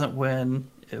if it doesn't win,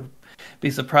 it would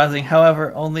be surprising.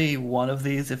 However, only one of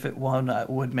these, if it won,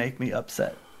 would make me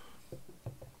upset.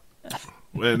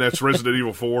 And that's Resident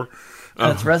Evil 4?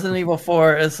 That's Resident Evil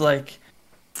 4. It's like,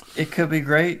 it could be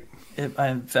great.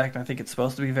 In fact, I think it's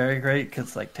supposed to be very great,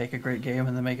 because like, take a great game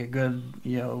and then make a good,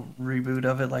 reboot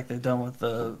of it like they've done with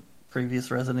the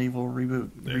previous Resident Evil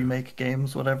remake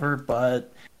games, whatever,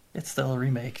 but it's still a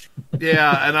remake.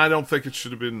 Yeah, and I don't think it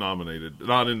should have been nominated.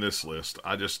 Not in this list.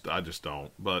 I just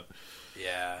don't. But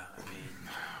yeah, I mean,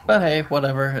 but hey,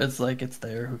 whatever. It's like, it's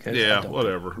there. Who cares? Yeah,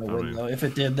 whatever. If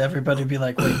it did, everybody would be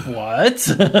like, "Wait,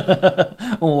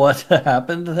 what? What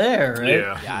happened there?" Right?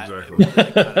 Yeah, exactly.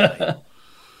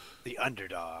 The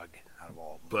underdog out of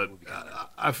all. But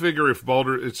I figure if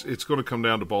it's going to come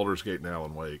down to Baldur's Gate and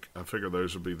Alan Wake. I figure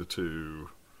those would be the two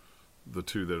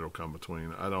that'll come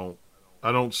between. I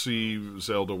don't see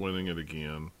Zelda winning it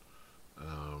again.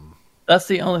 That's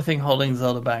the only thing holding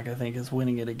Zelda back, I think, is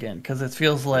winning it again, because it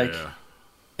feels like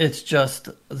it's just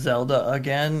Zelda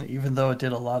again, even though it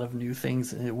did a lot of new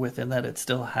things within that. It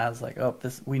still has like,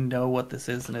 we know what this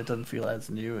is, and it doesn't feel as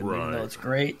new. And even though it's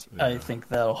great, I think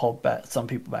that'll hold back some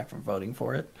people back from voting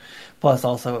for it. Plus,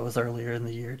 also, it was earlier in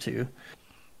the year too.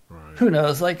 Right. Who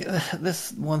knows? Like,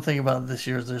 this one thing about this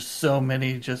year is there's so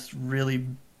many just really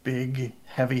big,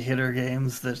 heavy hitter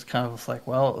games that's kind of like,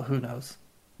 well, who knows?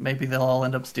 Maybe they'll all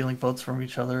end up stealing votes from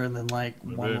each other, and then like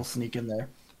one will sneak in there.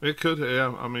 It could,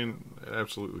 yeah. I mean, it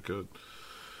absolutely could.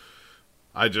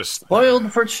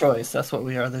 Spoiled for choice. That's what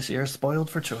we are this year.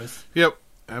 Spoiled for choice. Yep,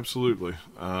 absolutely.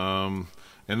 And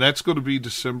that's going to be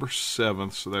December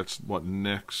 7th, so that's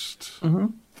next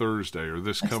Thursday, or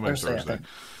this coming Thursday.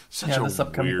 Such a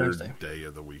weird day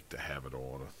of the week to have it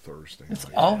on a Thursday. It's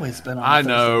always been on. I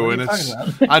know, and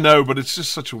I know, but it's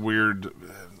just such a weird.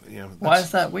 Why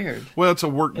is that weird? Well, it's a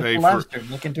work day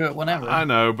You can do it whenever. I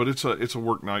know, but it's a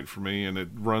work night for me, and it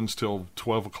runs till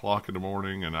 12 o'clock in the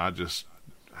morning, and I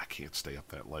can't stay up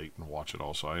that late and watch it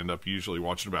all. So I end up usually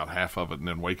watching about half of it, and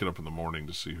then waking up in the morning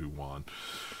to see who won.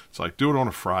 It's like, do it on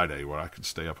a Friday where I can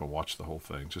stay up and watch the whole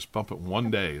thing. Just bump it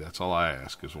one day. That's all I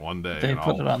ask, is one day. They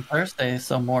put it on Thursday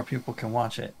so more people can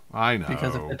watch it. I know.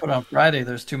 Because if they put it on Friday,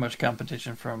 there's too much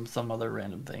competition from some other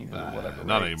random thing or whatever.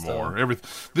 Not anymore. So.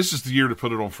 This is the year to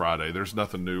put it on Friday. There's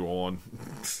nothing new on.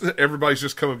 Everybody's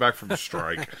just coming back from the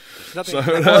strike. Well, it's not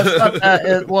that.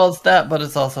 It's that, but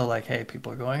it's also like, hey,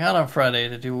 people are going out on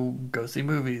Friday to go see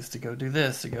movies, to go do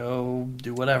this, to go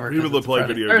do whatever. People that play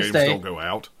video games don't go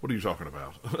out. What are you talking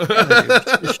about?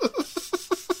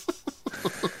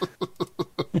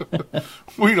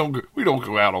 We don't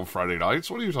go out on Friday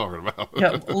nights. What are you talking about?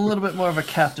 Yeah, a little bit more of a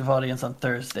captive audience on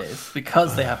Thursdays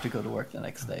because they have to go to work the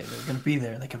next day. They're going to be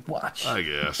there. They can watch. I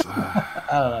guess. I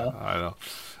don't know. I know.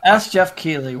 Ask Jeff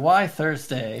Keighley, why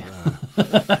Thursday?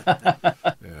 Yeah,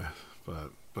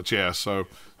 but yeah. So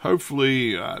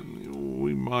hopefully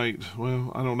we might.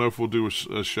 Well, I don't know if we'll do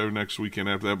a show next weekend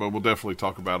after that, but we'll definitely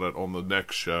talk about it on the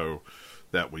next show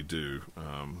that we do,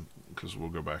 because we'll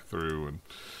go back through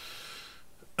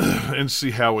and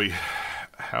see how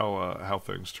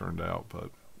things turned out. But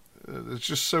there's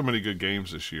just so many good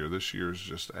games this year. This year is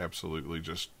just absolutely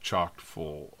just chocked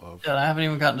full of. Yeah, I haven't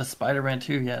even gotten to Spider-Man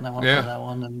 2 yet, and I want to play that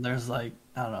one. And there's like,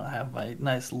 I don't know, I have my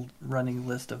nice running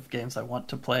list of games I want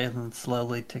to play, and then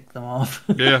slowly tick them off.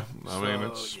 Yeah, I mean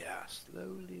it's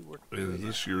slowly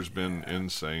this year's been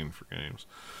insane for games.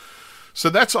 So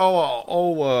that's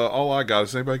all I got.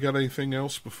 Has anybody got anything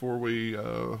else before we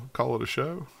call it a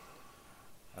show?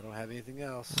 I don't have anything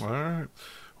else. All right.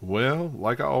 Well,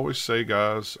 like I always say,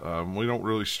 guys, we don't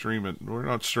really stream it. We're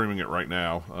not streaming it right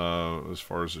now, as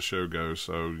far as the show goes.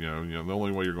 So you know, the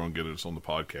only way you're going to get it is on the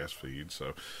podcast feed.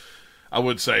 So I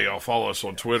would say follow us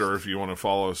on Twitter if you want to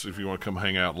follow us, if you want to come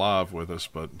hang out live with us.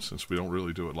 But since we don't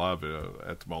really do it live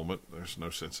at the moment, there's no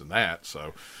sense in that.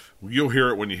 So you'll hear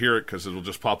it when you hear it, because it'll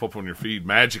just pop up on your feed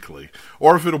magically.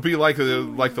 Or if it'll be like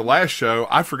the last show,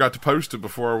 I forgot to post it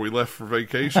before we left for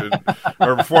vacation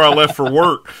or before I left for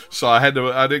work, so I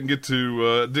didn't get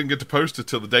to post it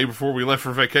till the day before we left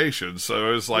for vacation. So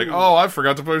it was like, I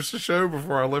forgot to post the show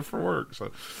before I left for work.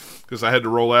 So because I had to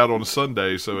roll out on a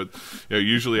Sunday, so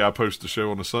usually I post the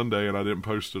show on a Sunday and I didn't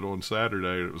post it on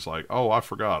Saturday. And it was like, I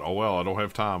forgot. Oh well, I don't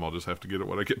have time. I'll just have to get it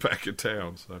when I get back in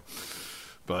town. So,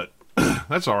 but.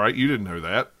 That's all right. You didn't know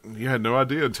that. You had no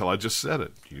idea until I just said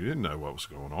it. You didn't know what was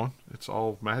going on. It's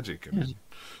all magic and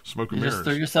smoke and mirrors. Just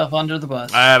threw yourself under the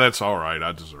bus. That's all right.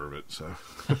 I deserve it. So,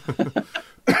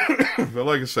 but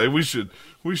like I say, we should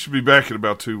be back in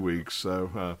about 2 weeks.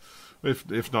 So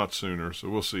if not sooner, so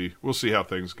we'll see how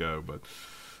things go. But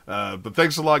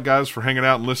thanks a lot, guys, for hanging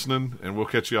out and listening, and we'll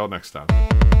catch you all next time.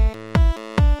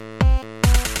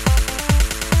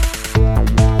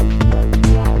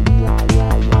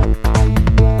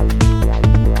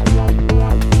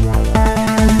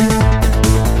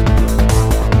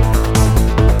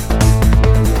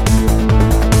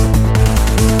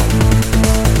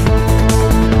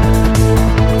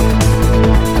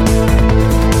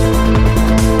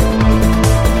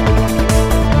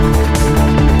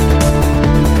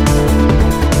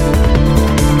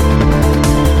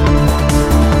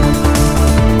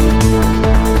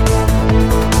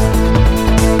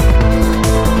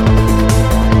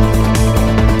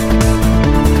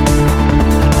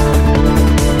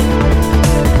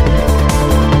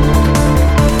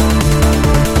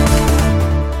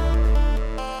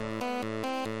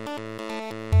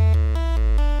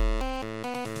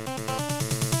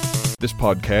 This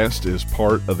podcast is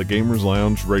part of the Gamers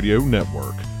Lounge Radio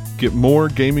Network. Get more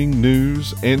gaming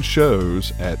news and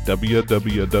shows at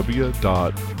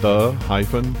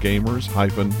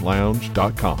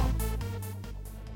www.the-gamers-lounge.com.